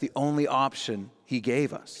church. That's the only option he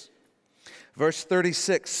gave us. Verse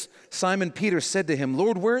 36, Simon Peter said to him,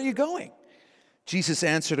 Lord, where are you going? Jesus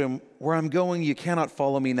answered him, where I'm going, you cannot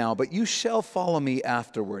follow me now, but you shall follow me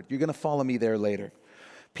afterward. You're going to follow me there later.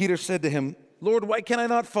 Peter said to him, Lord, why can I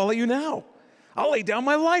not follow you now? I'll lay down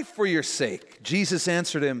my life for your sake. Jesus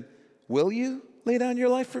answered him, will you lay down your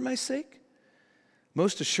life for my sake?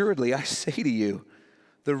 Most assuredly, I say to you,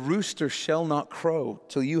 the rooster shall not crow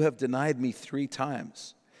till you have denied me 3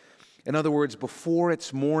 times. In other words, before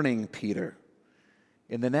it's morning, Peter,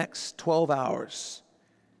 in the next 12 hours,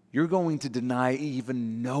 you're going to deny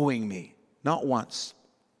even knowing me, not once,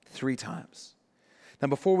 3 times. Now,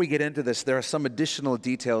 before we get into this, there are some additional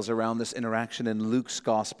details around this interaction in Luke's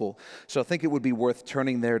gospel. So I think it would be worth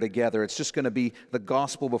turning there together. It's just going to be the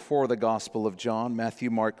gospel before the gospel of John, Matthew,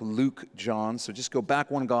 Mark, Luke, John. So just go back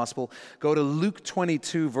one gospel. Go to Luke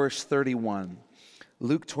 22, verse 31.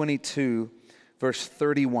 Luke 22, verse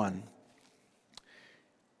 31.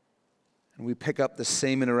 And we pick up the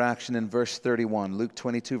same interaction in verse 31. Luke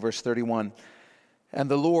 22, verse 31. And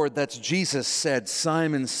the Lord, that's Jesus, said,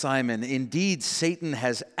 Simon, Simon, indeed Satan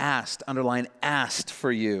has asked, underline asked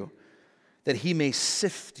for you, that he may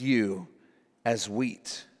sift you as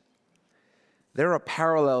wheat. There are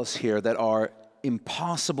parallels here that are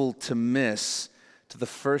impossible to miss to the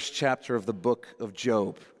first chapter of the book of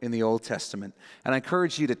Job in the Old Testament. And I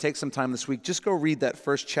encourage you to take some time this week, just go read that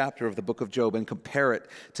first chapter of the book of Job and compare it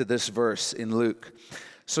to this verse in Luke.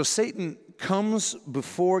 So Satan comes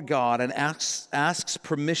before God and asks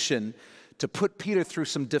permission to put Peter through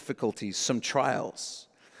some difficulties, some trials,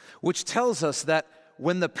 which tells us that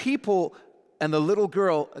when the people and the little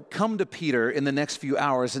girl come to Peter in the next few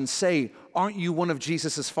hours and say, aren't you one of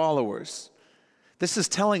Jesus' followers? This is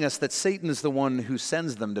telling us that Satan is the one who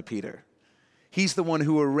sends them to Peter. He's the one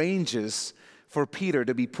who arranges for Peter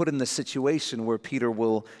to be put in the situation where Peter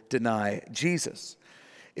will deny Jesus.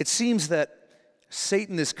 It seems that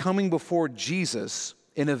Satan is coming before Jesus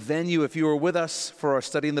in a venue. If you were with us for our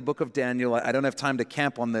study in the book of Daniel, I don't have time to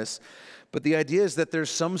camp on this, but the idea is that there's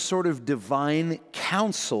some sort of divine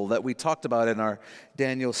counsel that we talked about in our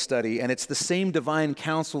Daniel study, and it's the same divine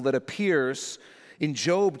counsel that appears in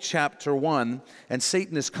Job chapter 1, and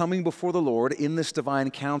Satan is coming before the Lord in this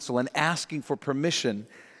divine counsel and asking for permission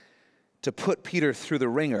to put Peter through the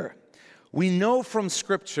ringer. We know from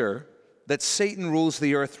Scripture that Satan rules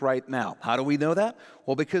the earth right now. How do we know that?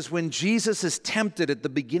 Well, because when Jesus is tempted at the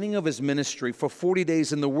beginning of his ministry for 40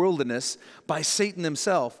 days in the wilderness by Satan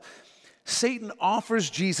himself, Satan offers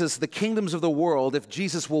Jesus the kingdoms of the world if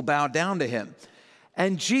Jesus will bow down to him.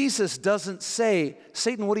 And Jesus doesn't say,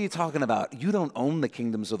 Satan, what are you talking about? You don't own the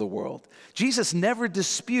kingdoms of the world. Jesus never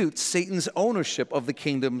disputes Satan's ownership of the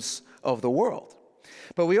kingdoms of the world.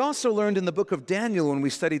 But we also learned in the book of Daniel when we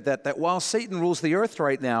studied that while Satan rules the earth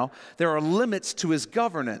right now, there are limits to his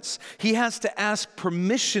governance. He has to ask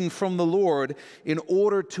permission from the Lord in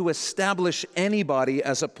order to establish anybody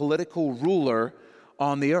as a political ruler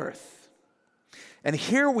on the earth. And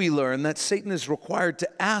here we learn that Satan is required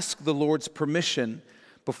to ask the Lord's permission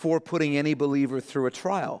before putting any believer through a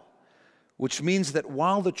trial, which means that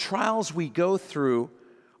while the trials we go through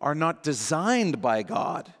are not designed by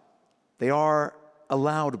God, they are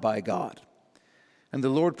allowed by God. And the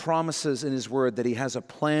Lord promises in his word that he has a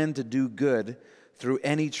plan to do good through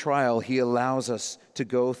any trial he allows us to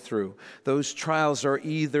go through. Those trials are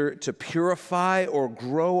either to purify or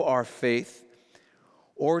grow our faith,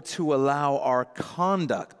 or to allow our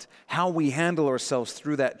conduct, how we handle ourselves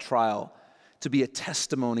through that trial, to be a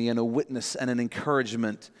testimony and a witness and an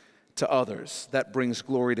encouragement to others. That brings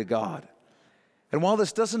glory to God. And while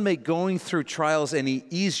this doesn't make going through trials any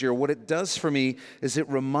easier, what it does for me is it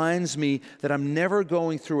reminds me that I'm never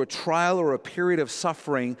going through a trial or a period of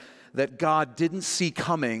suffering that God didn't see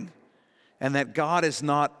coming and that God is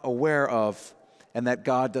not aware of and that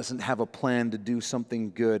God doesn't have a plan to do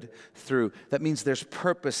something good through. That means there's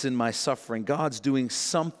purpose in my suffering. God's doing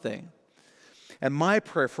something. And my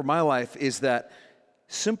prayer for my life is that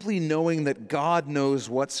simply knowing that God knows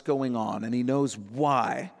what's going on and He knows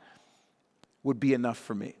why would be enough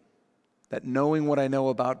for me. That knowing what I know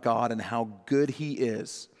about God and how good He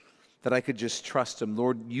is, that I could just trust Him.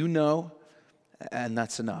 Lord, you know, and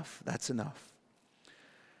that's enough. That's enough.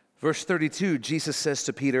 Verse 32, Jesus says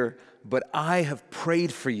to Peter, "But I have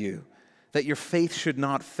prayed for you, that your faith should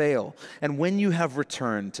not fail. And when you have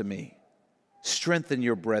returned to me, strengthen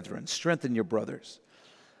your brethren, strengthen your brothers."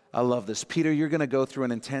 I love this. Peter, you're going to go through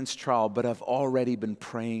an intense trial, but I've already been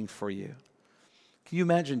praying for you. Can you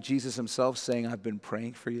imagine Jesus Himself saying, "I've been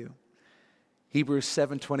praying for you"? Hebrews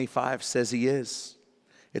 7:25 says He is.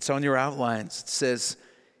 It's on your outlines. It says,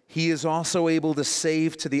 "He is also able to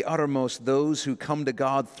save to the uttermost those who come to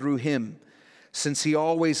God through Him, since He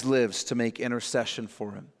always lives to make intercession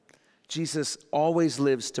for Him." Jesus always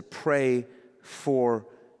lives to pray for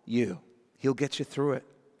you. He'll get you through it.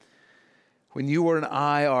 When you or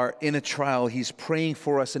I are in a trial, He's praying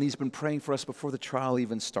for us, and He's been praying for us before the trial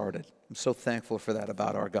even started. I'm so thankful for that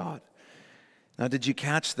about our God. Now, did you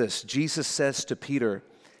catch this? Jesus says to Peter,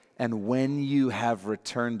 "And when you have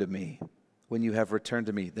returned to me," when you have returned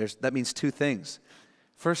to me. That means two things.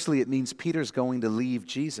 Firstly, it means Peter's going to leave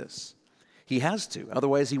Jesus. He has to,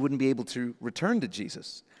 otherwise he wouldn't be able to return to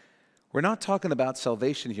Jesus. We're not talking about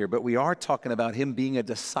salvation here, but we are talking about him being a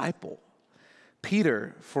disciple.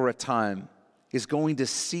 Peter, for a time, is going to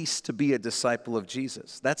cease to be a disciple of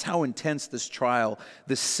Jesus. That's how intense this trial,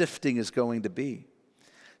 this sifting is going to be.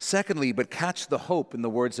 Secondly, but catch the hope in the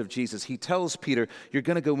words of Jesus. He tells Peter, you're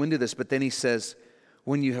going to go into this, but then he says,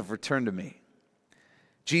 when you have returned to me.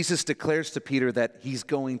 Jesus declares to Peter that he's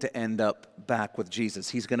going to end up back with Jesus.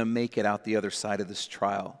 He's going to make it out the other side of this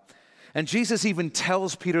trial. And Jesus even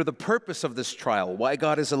tells Peter the purpose of this trial, why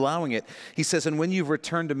God is allowing it. He says, and when you've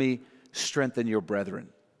returned to me, strengthen your brethren.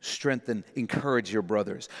 Strengthen, encourage your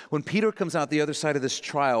brothers. When Peter comes out the other side of this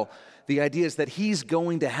trial, the idea is that he's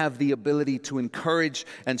going to have the ability to encourage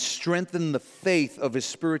and strengthen the faith of his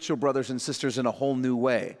spiritual brothers and sisters in a whole new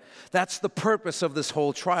way. That's the purpose of this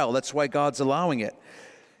whole trial. That's why God's allowing it.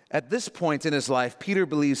 At this point in his life, Peter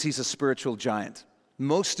believes he's a spiritual giant,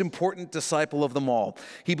 most important disciple of them all.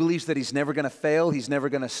 He believes that he's never going to fail. He's never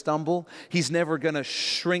going to stumble. He's never going to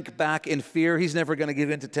shrink back in fear. He's never going to give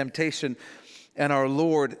in to temptation. And our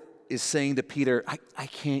Lord is saying to Peter, I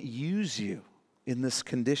can't use you in this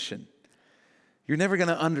condition. You're never going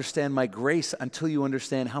to understand my grace until you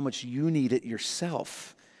understand how much you need it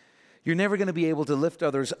yourself. You're never going to be able to lift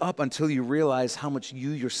others up until you realize how much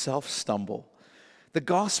you yourself stumble. The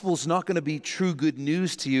gospel's not going to be true good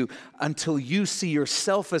news to you until you see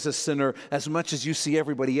yourself as a sinner as much as you see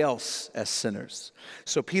everybody else as sinners.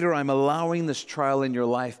 So, Peter, I'm allowing this trial in your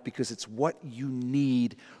life because it's what you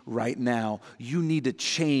need right now. You need to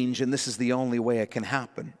change, and this is the only way it can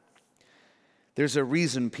happen. There's a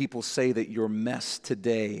reason people say that your mess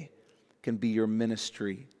today can be your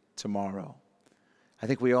ministry tomorrow. I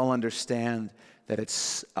think we all understand that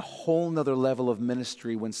it's a whole nother level of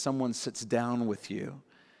ministry when someone sits down with you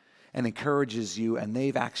and encourages you and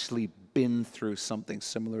they've actually been through something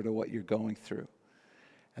similar to what you're going through.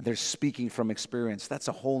 And they're speaking from experience. That's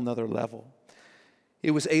a whole nother level.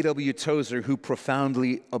 It was A.W. Tozer who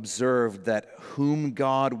profoundly observed that whom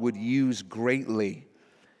God would use greatly,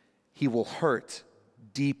 he will hurt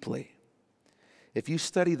deeply. If you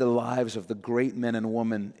study the lives of the great men and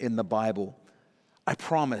women in the Bible, I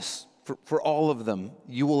promise, for all of them,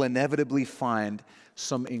 you will inevitably find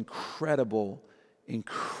some incredible,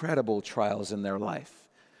 incredible trials in their life.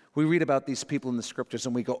 We read about these people in the scriptures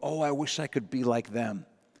and we go, oh, I wish I could be like them.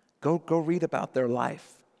 Go read about their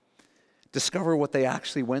life. Discover what they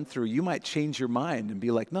actually went through. You might change your mind and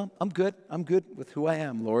be like, no, I'm good. I'm good with who I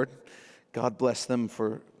am, Lord. God bless them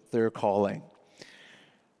for their calling.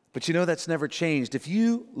 But you know that's never changed. If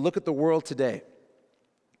you look at the world today,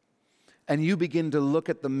 and you begin to look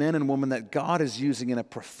at the men and women that God is using in a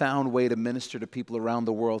profound way to minister to people around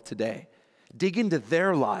the world today, dig into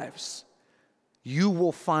their lives, you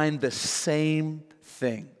will find the same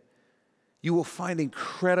thing. You will find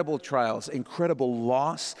incredible trials, incredible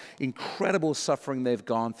loss, incredible suffering they've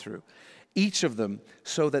gone through. each of them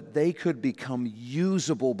so that they could become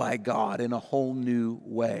usable by God in a whole new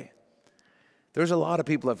way. There's a lot of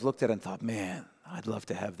people I've looked at and thought, man, I'd love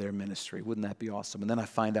to have their ministry. Wouldn't that be awesome? And then I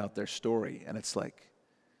find out their story, and it's like,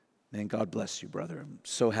 man, God bless you, brother. I'm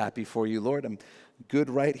so happy for you, Lord. I'm good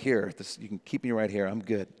right here. You can keep me right here. I'm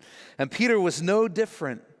good. And Peter was no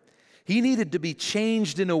different. He needed to be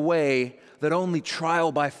changed in a way that only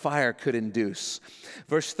trial by fire could induce.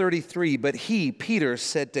 Verse 33, but he, Peter,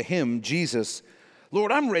 said to him, Jesus,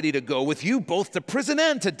 Lord, I'm ready to go with you both to prison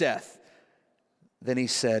and to death. Then he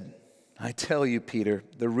said, I tell you, Peter,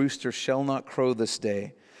 the rooster shall not crow this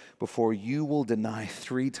day before you will deny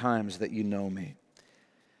 3 times that you know me.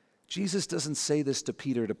 Jesus doesn't say this to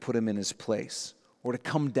Peter to put him in his place or to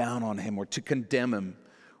come down on him or to condemn him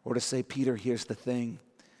or to say, Peter, here's the thing.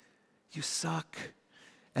 You suck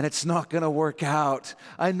and it's not going to work out.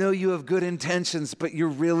 I know you have good intentions, but you're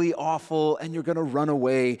really awful and you're going to run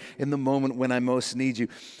away in the moment when I most need you.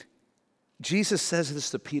 Jesus says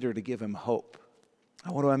this to Peter to give him hope.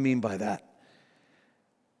 What do I mean by that?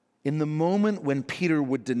 In the moment when Peter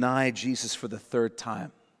would deny Jesus for the 3rd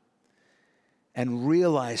time and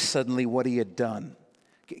realize suddenly what he had done,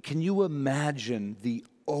 can you imagine the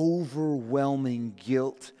overwhelming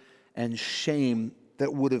guilt and shame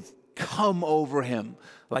that would have come over him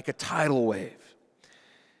like a tidal wave?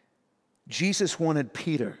 Jesus wanted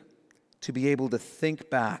Peter to be able to think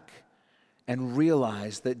back and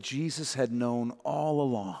realize that Jesus had known all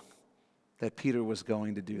along that Peter was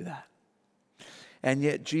going to do that. And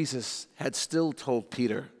yet Jesus had still told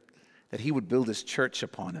Peter that he would build his church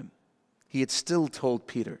upon him. He had still told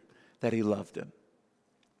Peter that he loved him.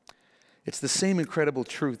 It's the same incredible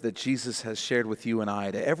truth that Jesus has shared with you and I.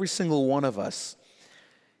 To every single one of us,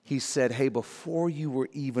 he said, hey, before you were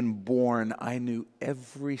even born, I knew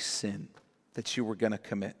every sin that you were going to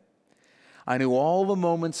commit. I knew all the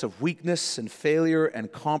moments of weakness and failure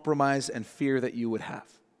and compromise and fear that you would have.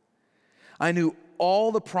 I knew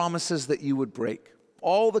all the promises that you would break,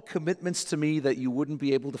 all the commitments to me that you wouldn't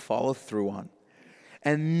be able to follow through on.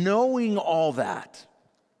 And knowing all that,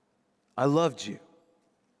 I loved you.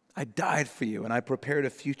 I died for you, and I prepared a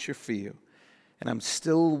future for you. And I'm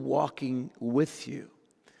still walking with you.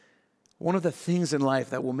 One of the things in life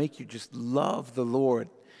that will make you just love the Lord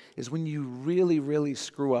is when you really, really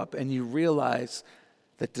screw up and you realize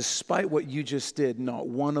that despite what you just did, not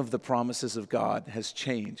one of the promises of God has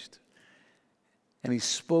changed. And he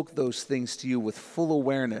spoke those things to you with full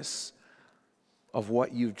awareness of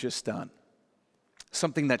what you've just done.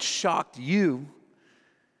 Something that shocked you,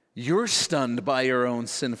 you're stunned by your own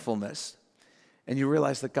sinfulness. And you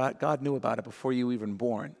realize that God knew about it before you were even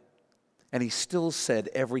born. And he still said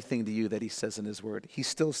everything to you that he says in his word. He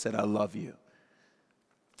still said, I love you.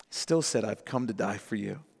 He still said, I've come to die for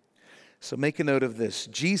you. So make a note of this.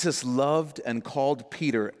 Jesus loved and called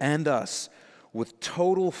Peter and us with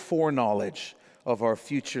total foreknowledge of our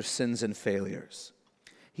future sins and failures.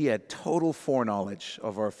 He had total foreknowledge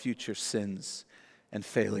of our future sins and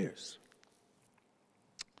failures.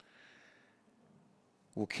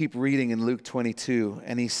 We'll keep reading in Luke 22.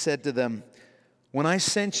 And he said to them, when I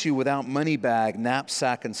sent you without money bag,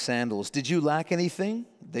 knapsack, and sandals, did you lack anything?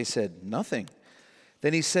 They said, nothing.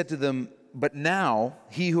 Then he said to them, but now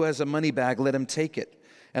he who has a money bag, let him take it.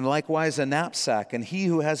 And likewise a knapsack, and he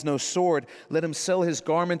who has no sword, let him sell his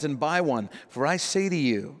garment and buy one. For I say to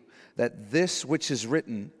you that this which is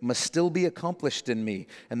written must still be accomplished in me.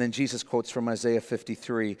 And then Jesus quotes from Isaiah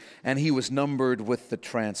 53, and he was numbered with the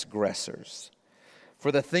transgressors.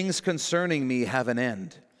 For the things concerning me have an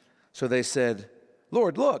end. So they said,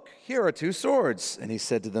 Lord, look, here are 2 swords. And he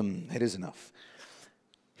said to them, it is enough.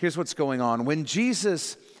 Here's what's going on. When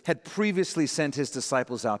Jesus had previously sent his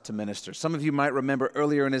disciples out to minister. Some of you might remember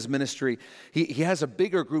earlier in his ministry, he has a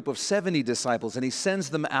bigger group of 70 disciples, and he sends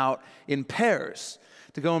them out in pairs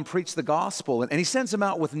to go and preach the gospel. And he sends them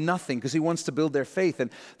out with nothing because he wants to build their faith.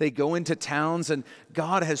 And they go into towns, and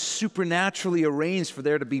God has supernaturally arranged for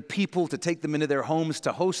there to be people to take them into their homes,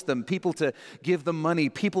 to host them, people to give them money,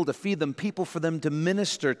 people to feed them, people for them to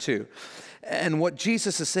minister to. And what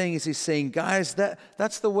Jesus is saying is he's saying, guys,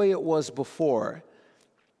 that's the way it was before.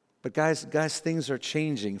 But guys, things are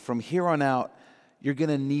changing. From here on out, you're going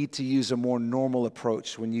to need to use a more normal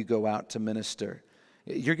approach when you go out to minister.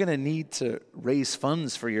 You're going to need to raise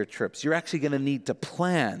funds for your trips. You're actually going to need to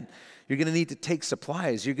plan. You're going to need to take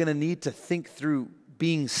supplies. You're going to need to think through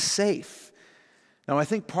being safe. Now, I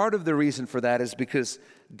think part of the reason for that is because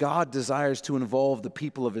God desires to involve the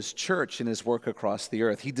people of his church in his work across the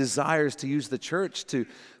earth. He desires to use the church to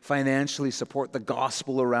financially support the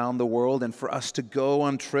gospel around the world and for us to go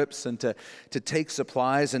on trips and to take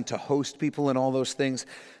supplies and to host people and all those things.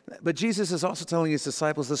 But Jesus is also telling his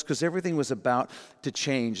disciples this because everything was about to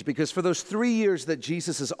change. Because for those 3 years that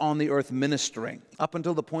Jesus is on the earth ministering, up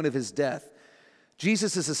until the point of his death,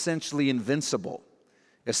 Jesus is essentially invincible.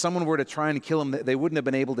 If someone were to try and kill him, they wouldn't have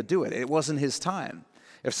been able to do it. It wasn't his time.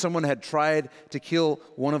 If someone had tried to kill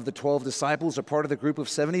one of the 12 disciples or part of the group of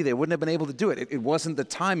 70, they wouldn't have been able to do it. It wasn't the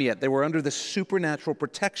time yet. They were under this supernatural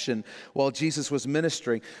protection while Jesus was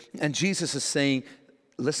ministering. And Jesus is saying,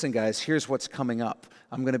 listen, guys, here's what's coming up.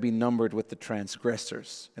 I'm going to be numbered with the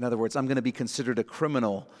transgressors. In other words, I'm going to be considered a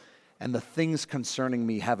criminal, and the things concerning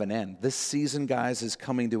me have an end. This season, guys, is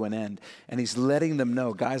coming to an end. And he's letting them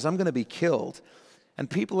know, guys, I'm going to be killed, and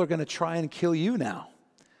people are going to try and kill you now.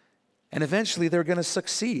 And eventually they're going to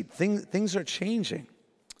succeed. Things are changing.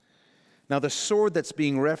 Now, the sword that's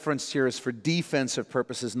being referenced here is for defensive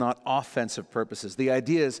purposes, not offensive purposes. The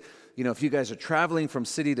idea is, if you guys are traveling from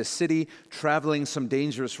city to city, traveling some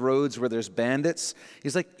dangerous roads where there's bandits,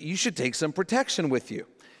 he's like, you should take some protection with you.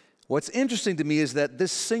 What's interesting to me is that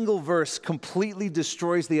this single verse completely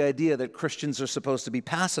destroys the idea that Christians are supposed to be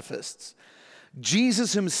pacifists.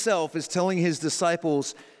 Jesus himself is telling his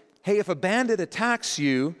disciples, hey, if a bandit attacks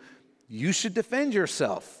you, you should defend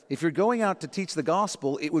yourself. If you're going out to teach the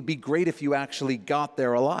gospel, it would be great if you actually got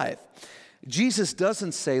there alive. Jesus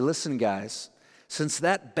doesn't say, listen, guys, since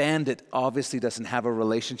that bandit obviously doesn't have a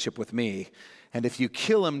relationship with me, and if you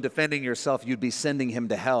kill him defending yourself, you'd be sending him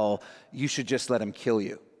to hell, you should just let him kill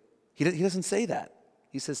you. He doesn't say that.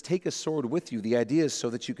 He says, take a sword with you. The idea is so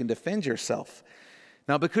that you can defend yourself.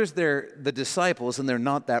 Now, because they're the disciples and they're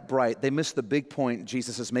not that bright, they miss the big point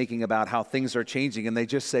Jesus is making about how things are changing, and they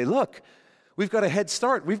just say, look, we've got a head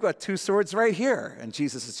start. We've got 2 swords right here. And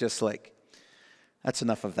Jesus is just like, that's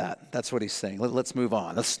enough of that. That's what he's saying. Let's move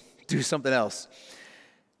on. Let's do something else.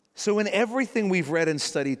 So in everything we've read and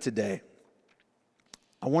studied today,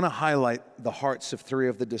 I want to highlight the hearts of 3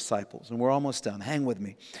 of the disciples, and we're almost done. Hang with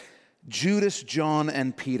me. Judas, John,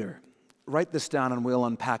 and Peter. Write this down and we'll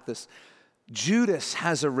unpack this. Judas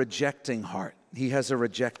has a rejecting heart. He has a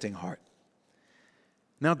rejecting heart.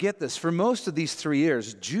 Now get this, for most of these 3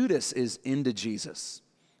 years, Judas is into Jesus.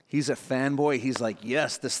 He's a fanboy. He's like,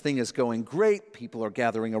 yes, this thing is going great. People are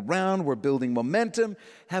gathering around. We're building momentum,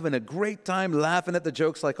 having a great time, laughing at the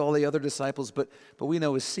jokes like all the other disciples. But we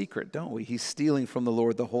know his secret, don't we? He's stealing from the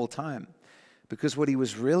Lord the whole time. Because what he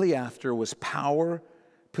was really after was power,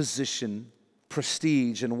 position,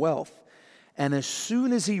 prestige, and wealth. And as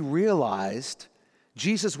soon as he realized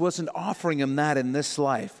Jesus wasn't offering him that in this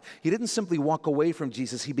life, he didn't simply walk away from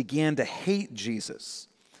Jesus, he began to hate Jesus.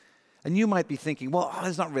 And you might be thinking, well,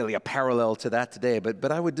 there's not really a parallel to that today,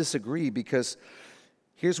 but I would disagree, because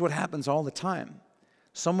here's what happens all the time.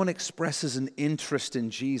 Someone expresses an interest in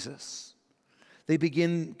Jesus. They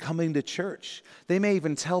begin coming to church. They may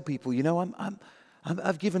even tell people,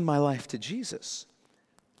 I've given my life to Jesus.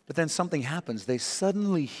 But then something happens. They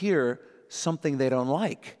suddenly hear something they don't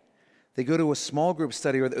like. They go to a small group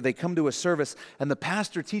study, or they come to a service, and the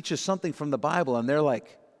pastor teaches something from the Bible, and they're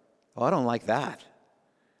like, oh, I don't like that.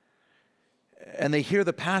 And they hear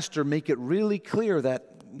the pastor make it really clear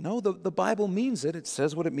that, no, the Bible means it. It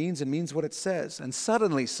says what it means and means what it says. And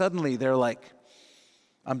suddenly they're like,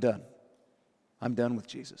 I'm done. I'm done with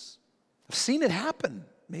Jesus. I've seen it happen.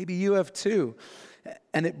 Maybe you have too.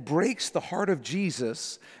 And it breaks the heart of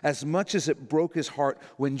Jesus as much as it broke his heart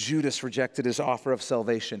when Judas rejected his offer of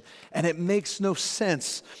salvation. And it makes no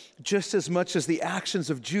sense, just as much as the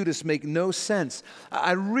actions of Judas make no sense.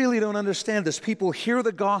 I really don't understand this. People hear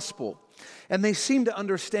the gospel, and they seem to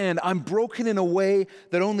understand, I'm broken in a way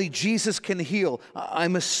that only Jesus can heal.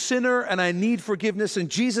 I'm a sinner and I need forgiveness, and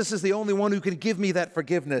Jesus is the only one who can give me that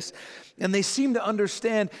forgiveness. And they seem to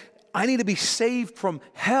understand, I need to be saved from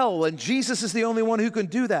hell, and Jesus is the only one who can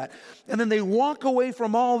do that. And then they walk away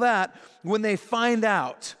from all that when they find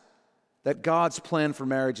out that God's plan for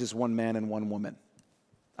marriage is one man and one woman.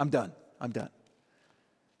 I'm done.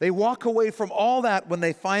 They walk away from all that when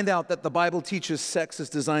they find out that the Bible teaches sex is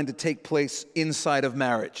designed to take place inside of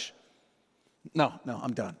marriage. No,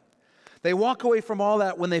 I'm done. They walk away from all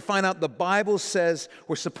that when they find out the Bible says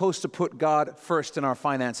we're supposed to put God first in our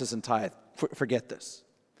finances and tithe. Forget this.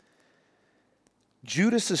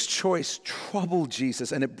 Judas's choice troubled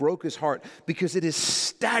Jesus, and it broke his heart, because it is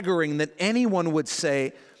staggering that anyone would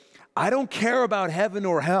say, I don't care about heaven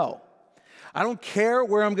or hell. I don't care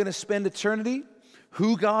where I'm going to spend eternity,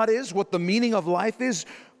 who God is, what the meaning of life is,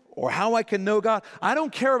 or how I can know God. I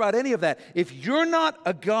don't care about any of that. If you're not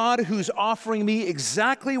a God who's offering me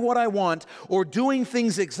exactly what I want or doing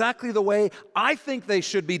things exactly the way I think they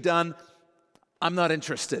should be done, I'm not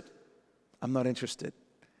interested. I'm not interested.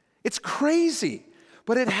 It's crazy,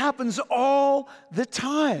 but it happens all the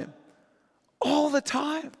time. All the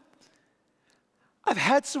time. I've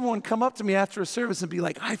had someone come up to me after a service and be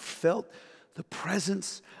like, I felt the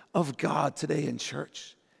presence of God today in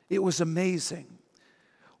church. It was amazing.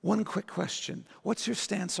 One quick question. What's your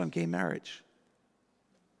stance on gay marriage?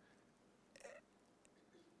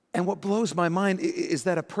 And what blows my mind is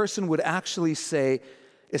that a person would actually say,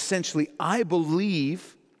 essentially, I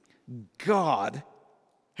believe God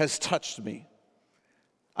has touched me.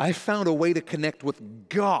 I found a way to connect with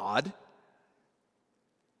God,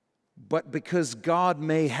 but because God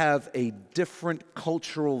may have a different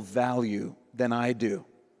cultural value than I do,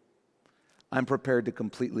 I'm prepared to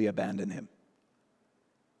completely abandon him.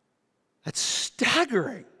 That's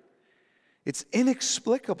staggering. It's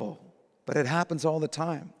inexplicable, but it happens all the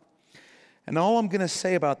time. And all I'm going to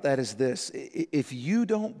say about that is this. If you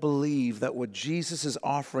don't believe that what Jesus is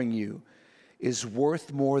offering you is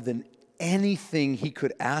worth more than anything he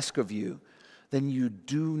could ask of you, then you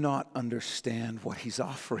do not understand what he's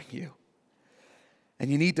offering you.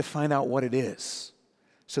 And you need to find out what it is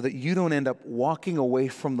so that you don't end up walking away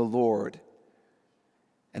from the Lord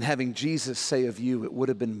and having Jesus say of you, it would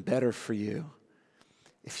have been better for you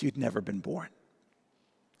if you'd never been born.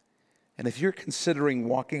 And if you're considering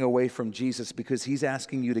walking away from Jesus because he's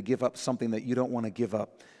asking you to give up something that you don't want to give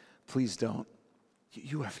up, please don't.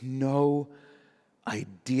 You have no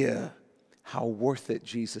idea how worth it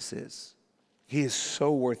Jesus is. He is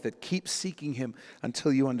so worth it. Keep seeking him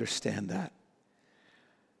until you understand that.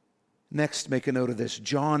 Next, make a note of this.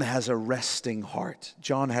 John has a resting heart.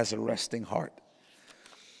 John has a resting heart.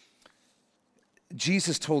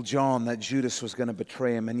 Jesus told John that Judas was going to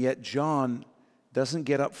betray him, and yet John doesn't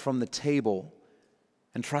get up from the table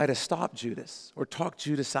and try to stop Judas or talk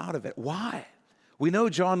Judas out of it. Why? We know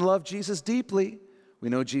John loved Jesus deeply. We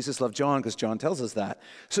know Jesus loved John because John tells us that.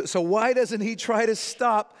 So why doesn't he try to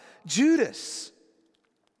stop Judas?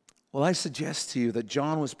 Well, I suggest to you that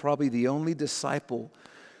John was probably the only disciple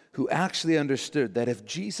who actually understood that if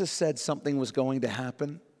Jesus said something was going to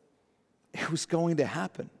happen, it was going to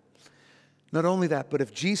happen. Not only that, but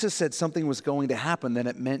if Jesus said something was going to happen, then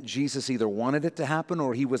it meant Jesus either wanted it to happen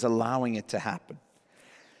or he was allowing it to happen.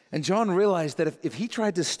 And John realized that if he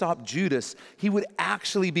tried to stop Judas, he would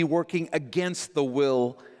actually be working against the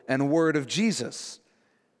will and word of Jesus.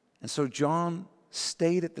 And so John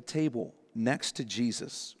stayed at the table next to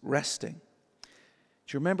Jesus, resting.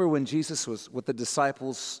 Do you remember when Jesus was with the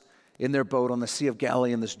disciples in their boat on the Sea of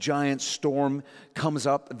Galilee and this giant storm comes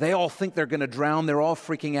up? They all think they're going to drown. They're all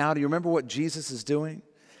freaking out. Do you remember what Jesus is doing?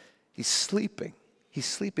 He's sleeping. He's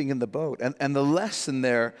sleeping in the boat. And the lesson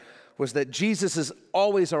there was that Jesus is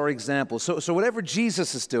always our example. So whatever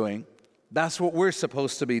Jesus is doing, that's what we're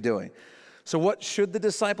supposed to be doing. So what should the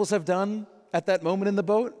disciples have done at that moment in the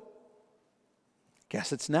boat?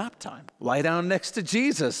 Guess it's nap time. Lie down next to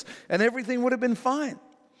Jesus, and everything would have been fine.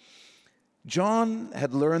 John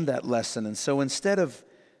had learned that lesson, and so instead of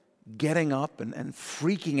getting up and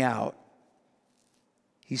freaking out,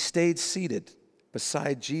 he stayed seated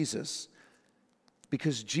beside Jesus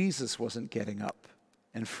because Jesus wasn't getting up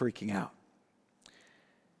and freaking out.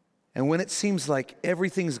 And when it seems like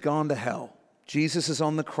everything's gone to hell, Jesus is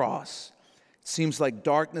on the cross, it seems like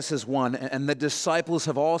darkness has won, and the disciples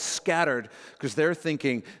have all scattered because they're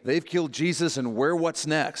thinking they've killed Jesus and we're what's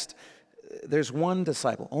next. There's one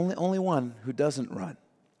disciple, only one, who doesn't run.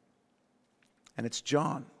 And it's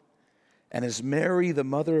John. And as Mary, the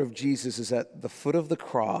mother of Jesus, is at the foot of the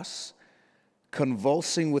cross,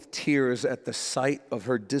 convulsing with tears at the sight of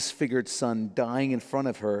her disfigured son dying in front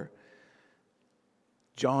of her,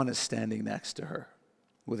 John is standing next to her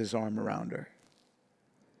with his arm around her.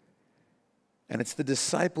 And it's the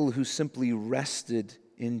disciple who simply rested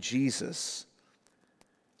in Jesus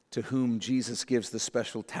to whom Jesus gives the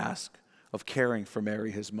special task of caring for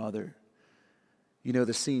Mary, his mother. You know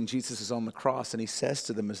the scene. Jesus is on the cross and he says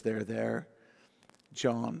to them as they're there,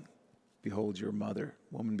 John, behold your mother.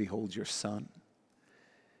 Woman, behold your son.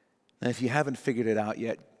 And if you haven't figured it out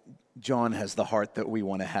yet, John has the heart that we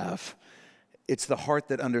want to have. It's the heart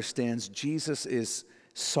that understands Jesus is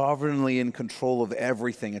sovereignly in control of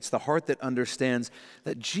everything. It's the heart that understands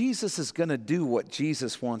that Jesus is going to do what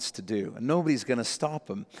Jesus wants to do, and nobody's going to stop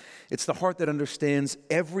him. It's the heart that understands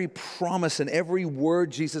every promise and every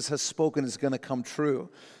word Jesus has spoken is going to come true.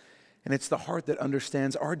 And it's the heart that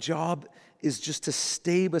understands our job is just to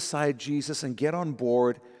stay beside Jesus and get on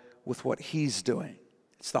board with what he's doing.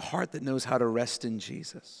 It's the heart that knows how to rest in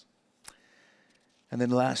Jesus. And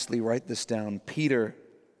then lastly, write this down. Peter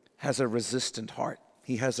has a resistant heart.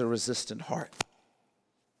 He has a resistant heart.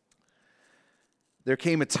 There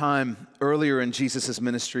came a time earlier in Jesus'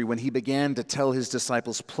 ministry when he began to tell his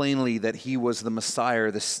disciples plainly that he was the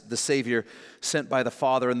Messiah, the Savior sent by the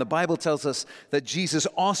Father. And the Bible tells us that Jesus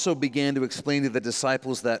also began to explain to the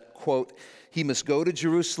disciples that, quote, he must go to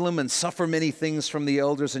Jerusalem and suffer many things from the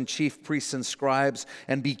elders and chief priests and scribes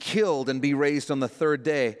and be killed and be raised on the third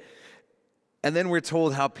day. And then we're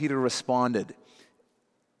told how Peter responded.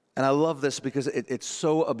 And I love this because it's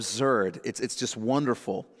so absurd. It's just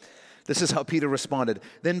wonderful. This is how Peter responded.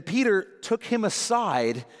 Then Peter took him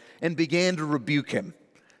aside and began to rebuke him,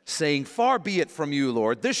 saying, far be it from you,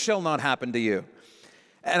 Lord, this shall not happen to you.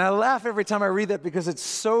 And I laugh every time I read that because it's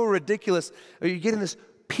so ridiculous. Are you getting this?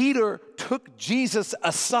 Peter took Jesus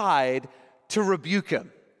aside to rebuke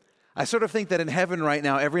him. I sort of think that in heaven right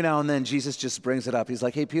now, every now and then, Jesus just brings it up. He's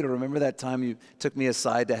like, hey, Peter, remember that time you took me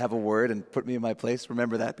aside to have a word and put me in my place?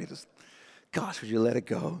 Remember that? Peter, gosh, would you let it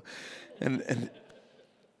go? And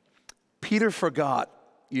Peter forgot,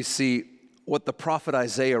 you see, what the prophet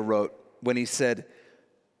Isaiah wrote when he said,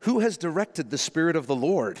 who has directed the Spirit of the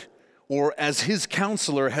Lord, or as his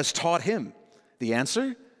counselor has taught him? The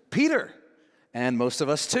answer? Peter, and most of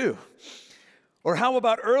us too. Or how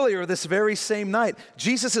about earlier this very same night?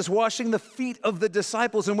 Jesus is washing the feet of the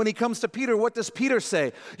disciples, and when he comes to Peter, what does Peter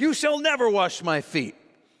say? You shall never wash my feet.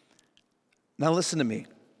 Now listen to me.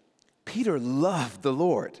 Peter loved the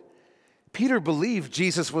Lord. Peter believed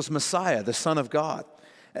Jesus was Messiah, the Son of God.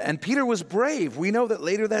 And Peter was brave. We know that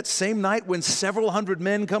later that same night when several hundred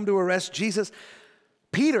men come to arrest Jesus,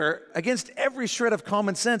 Peter, against every shred of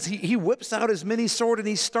common sense, he whips out his mini sword and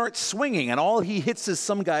he starts swinging. And all he hits is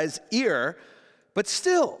some guy's ear. But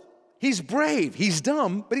still, he's brave. He's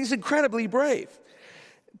dumb, but he's incredibly brave.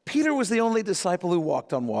 Peter was the only disciple who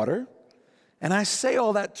walked on water. And I say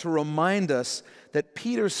all that to remind us that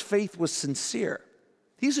Peter's faith was sincere.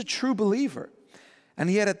 He's a true believer.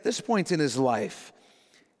 And yet at this point in his life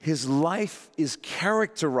is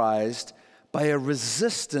characterized by a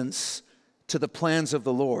resistance to the plans of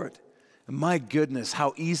the Lord. And my goodness,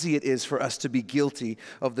 how easy it is for us to be guilty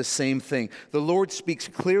of the same thing. The Lord speaks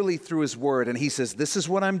clearly through his word, and he says, this is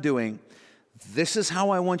what I'm doing. This is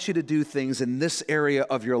how I want you to do things in this area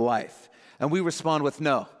of your life. And we respond with,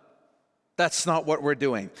 no. That's not what we're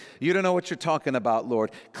doing. You don't know what you're talking about,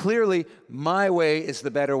 Lord. Clearly, my way is the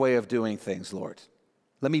better way of doing things, Lord.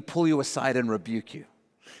 Let me pull you aside and rebuke you.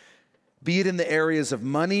 Be it in the areas of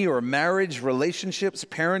money or marriage, relationships,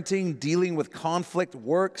 parenting, dealing with conflict,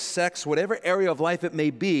 work, sex, whatever area of life it may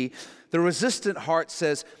be, the resistant heart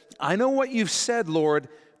says, I know what you've said, Lord,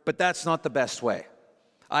 but that's not the best way.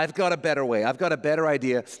 I've got a better way. I've got a better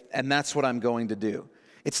idea, and that's what I'm going to do.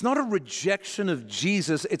 It's not a rejection of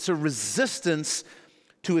Jesus, it's a resistance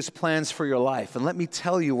to his plans for your life. And let me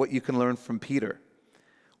tell you what you can learn from Peter,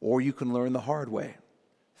 or you can learn the hard way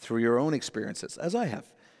through your own experiences, as I have.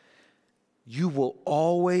 You will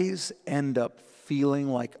always end up feeling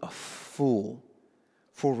like a fool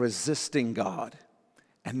for resisting God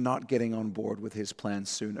and not getting on board with his plans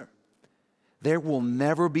sooner. There will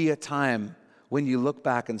never be a time when you look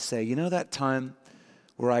back and say, you know that time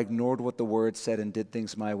where I ignored what the Word said and did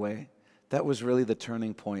things my way? That was really the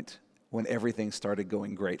turning point when everything started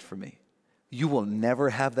going great for me. You will never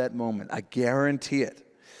have that moment. I guarantee it.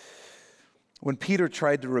 When Peter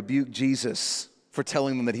tried to rebuke Jesus for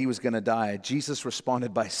telling them that he was going to die, Jesus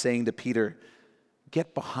responded by saying to Peter,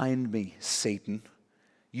 "Get behind me, Satan.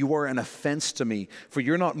 You are an offense to me, for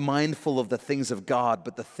you're not mindful of the things of God,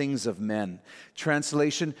 but the things of men."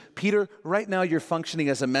 Translation, Peter, right now you're functioning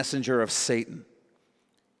as a messenger of Satan.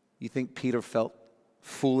 You think Peter felt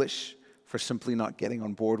foolish for simply not getting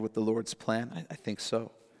on board with the Lord's plan? I think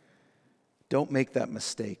so. Don't make that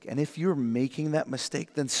mistake. And if you're making that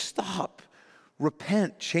mistake, then stop.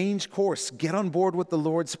 Repent, change course, get on board with the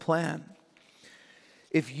Lord's plan.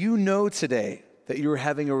 If you know today that you're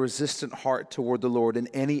having a resistant heart toward the Lord in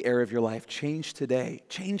any area of your life, change today.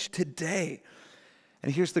 Change today.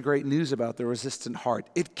 And here's the great news about the resistant heart.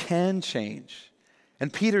 It can change.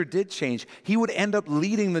 And Peter did change. He would end up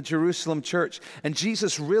leading the Jerusalem church, and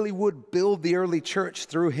Jesus really would build the early church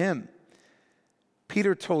through him.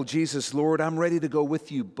 Peter told Jesus, "Lord, I'm ready to go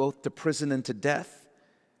with you both to prison and to death."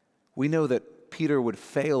 We know that Peter would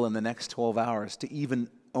fail in the next 12 hours to even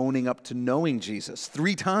owning up to knowing Jesus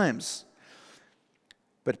 3 times.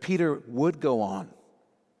 But Peter would go on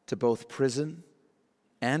to both prison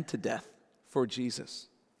and to death for Jesus.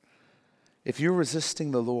 If you're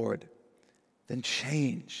resisting the Lord, then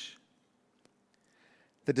change.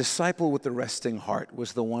 The disciple with the resting heart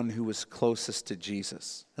was the one who was closest to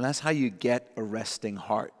Jesus. And that's how you get a resting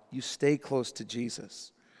heart. You stay close to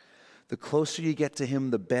Jesus. The closer you get to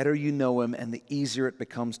him, the better you know him, and the easier it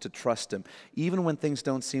becomes to trust him, even when things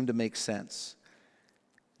don't seem to make sense.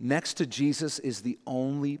 Next to Jesus is the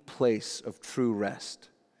only place of true rest.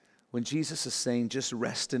 When Jesus is saying, just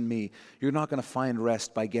rest in me, you're not going to find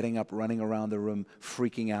rest by getting up, running around the room,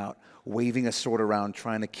 freaking out, waving a sword around,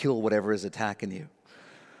 trying to kill whatever is attacking you.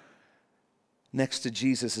 Next to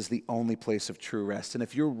Jesus is the only place of true rest. And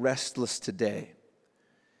if you're restless today,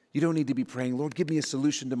 you don't need to be praying, Lord, give me a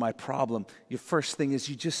solution to my problem. Your first thing is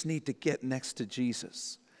you just need to get next to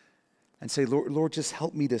Jesus and say, Lord, just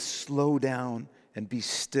help me to slow down and be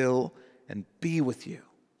still and be with you.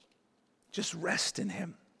 Just rest in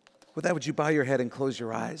him. With that, would you bow your head and close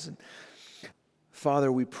your eyes? And Father,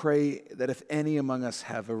 we pray that if any among us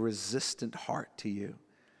have a resistant heart to you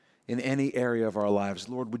in any area of our lives,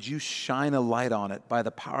 Lord, would you shine a light on it by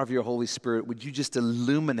the power of your Holy Spirit? Would you just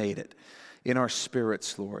illuminate it in our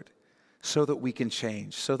spirits, Lord, so that we can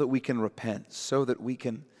change, so that we can repent, so that we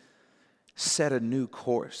can set a new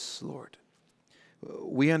course, Lord.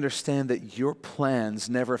 We understand that your plans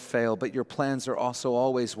never fail, but your plans are also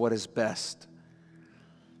always what is best.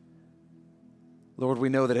 Lord, we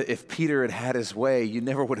know that if Peter had had his way, you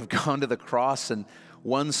never would have gone to the cross and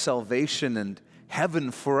won salvation and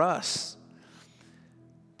heaven for us.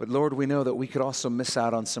 But Lord, we know that we could also miss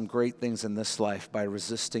out on some great things in this life by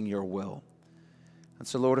resisting your will. And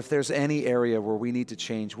so, Lord, if there's any area where we need to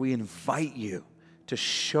change, we invite you to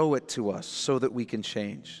show it to us so that we can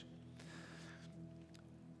change.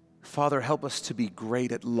 Father, help us to be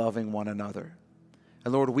great at loving one another.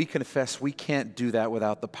 And Lord, we confess we can't do that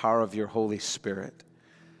without the power of your Holy Spirit.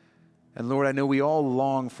 And Lord, I know we all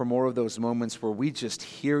long for more of those moments where we just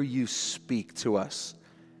hear you speak to us,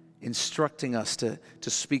 instructing us to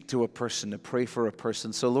speak to a person, to pray for a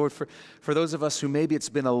person. So Lord, for those of us who maybe it's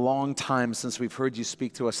been a long time since we've heard you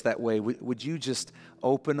speak to us that way, would you just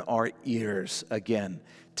open our ears again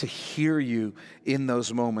to hear you in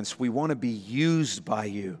those moments? We want to be used by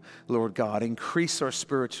you, Lord God. Increase our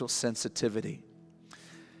spiritual sensitivity.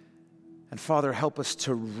 And Father, help us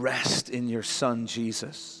to rest in your Son,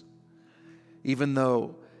 Jesus. Even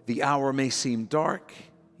though the hour may seem dark,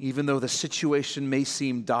 even though the situation may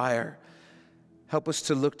seem dire, help us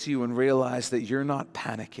to look to you and realize that you're not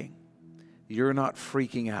panicking. You're not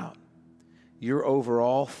freaking out. You're over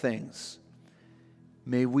all things.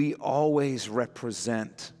 May we always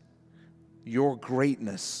represent your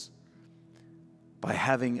greatness by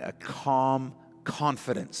having a calm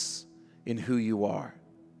confidence in who you are.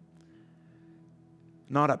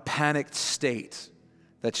 Not a panicked state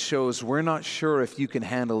that shows we're not sure if you can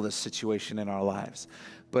handle this situation in our lives,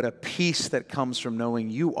 but a peace that comes from knowing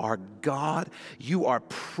you are God, you are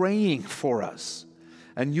praying for us,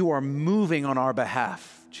 and you are moving on our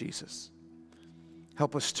behalf, Jesus.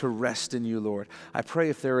 Help us to rest in you, Lord. I pray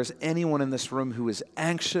if there is anyone in this room who is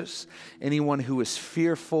anxious, anyone who is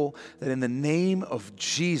fearful, that in the name of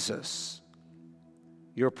Jesus,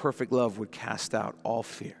 your perfect love would cast out all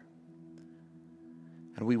fear.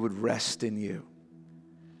 And we would rest in you.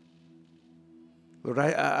 Lord,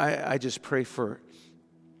 I just pray for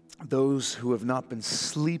those who have not been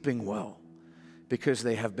sleeping well because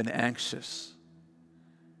they have been anxious.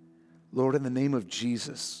 Lord, in the name of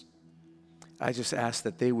Jesus, I just ask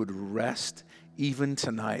that they would rest even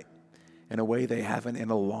tonight in a way they haven't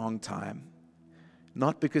in a long time.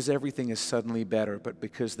 Not because everything is suddenly better, but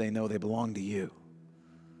because they know they belong to you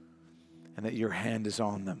and that your hand is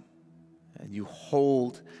on them and you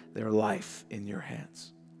hold their life in your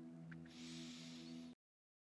hands.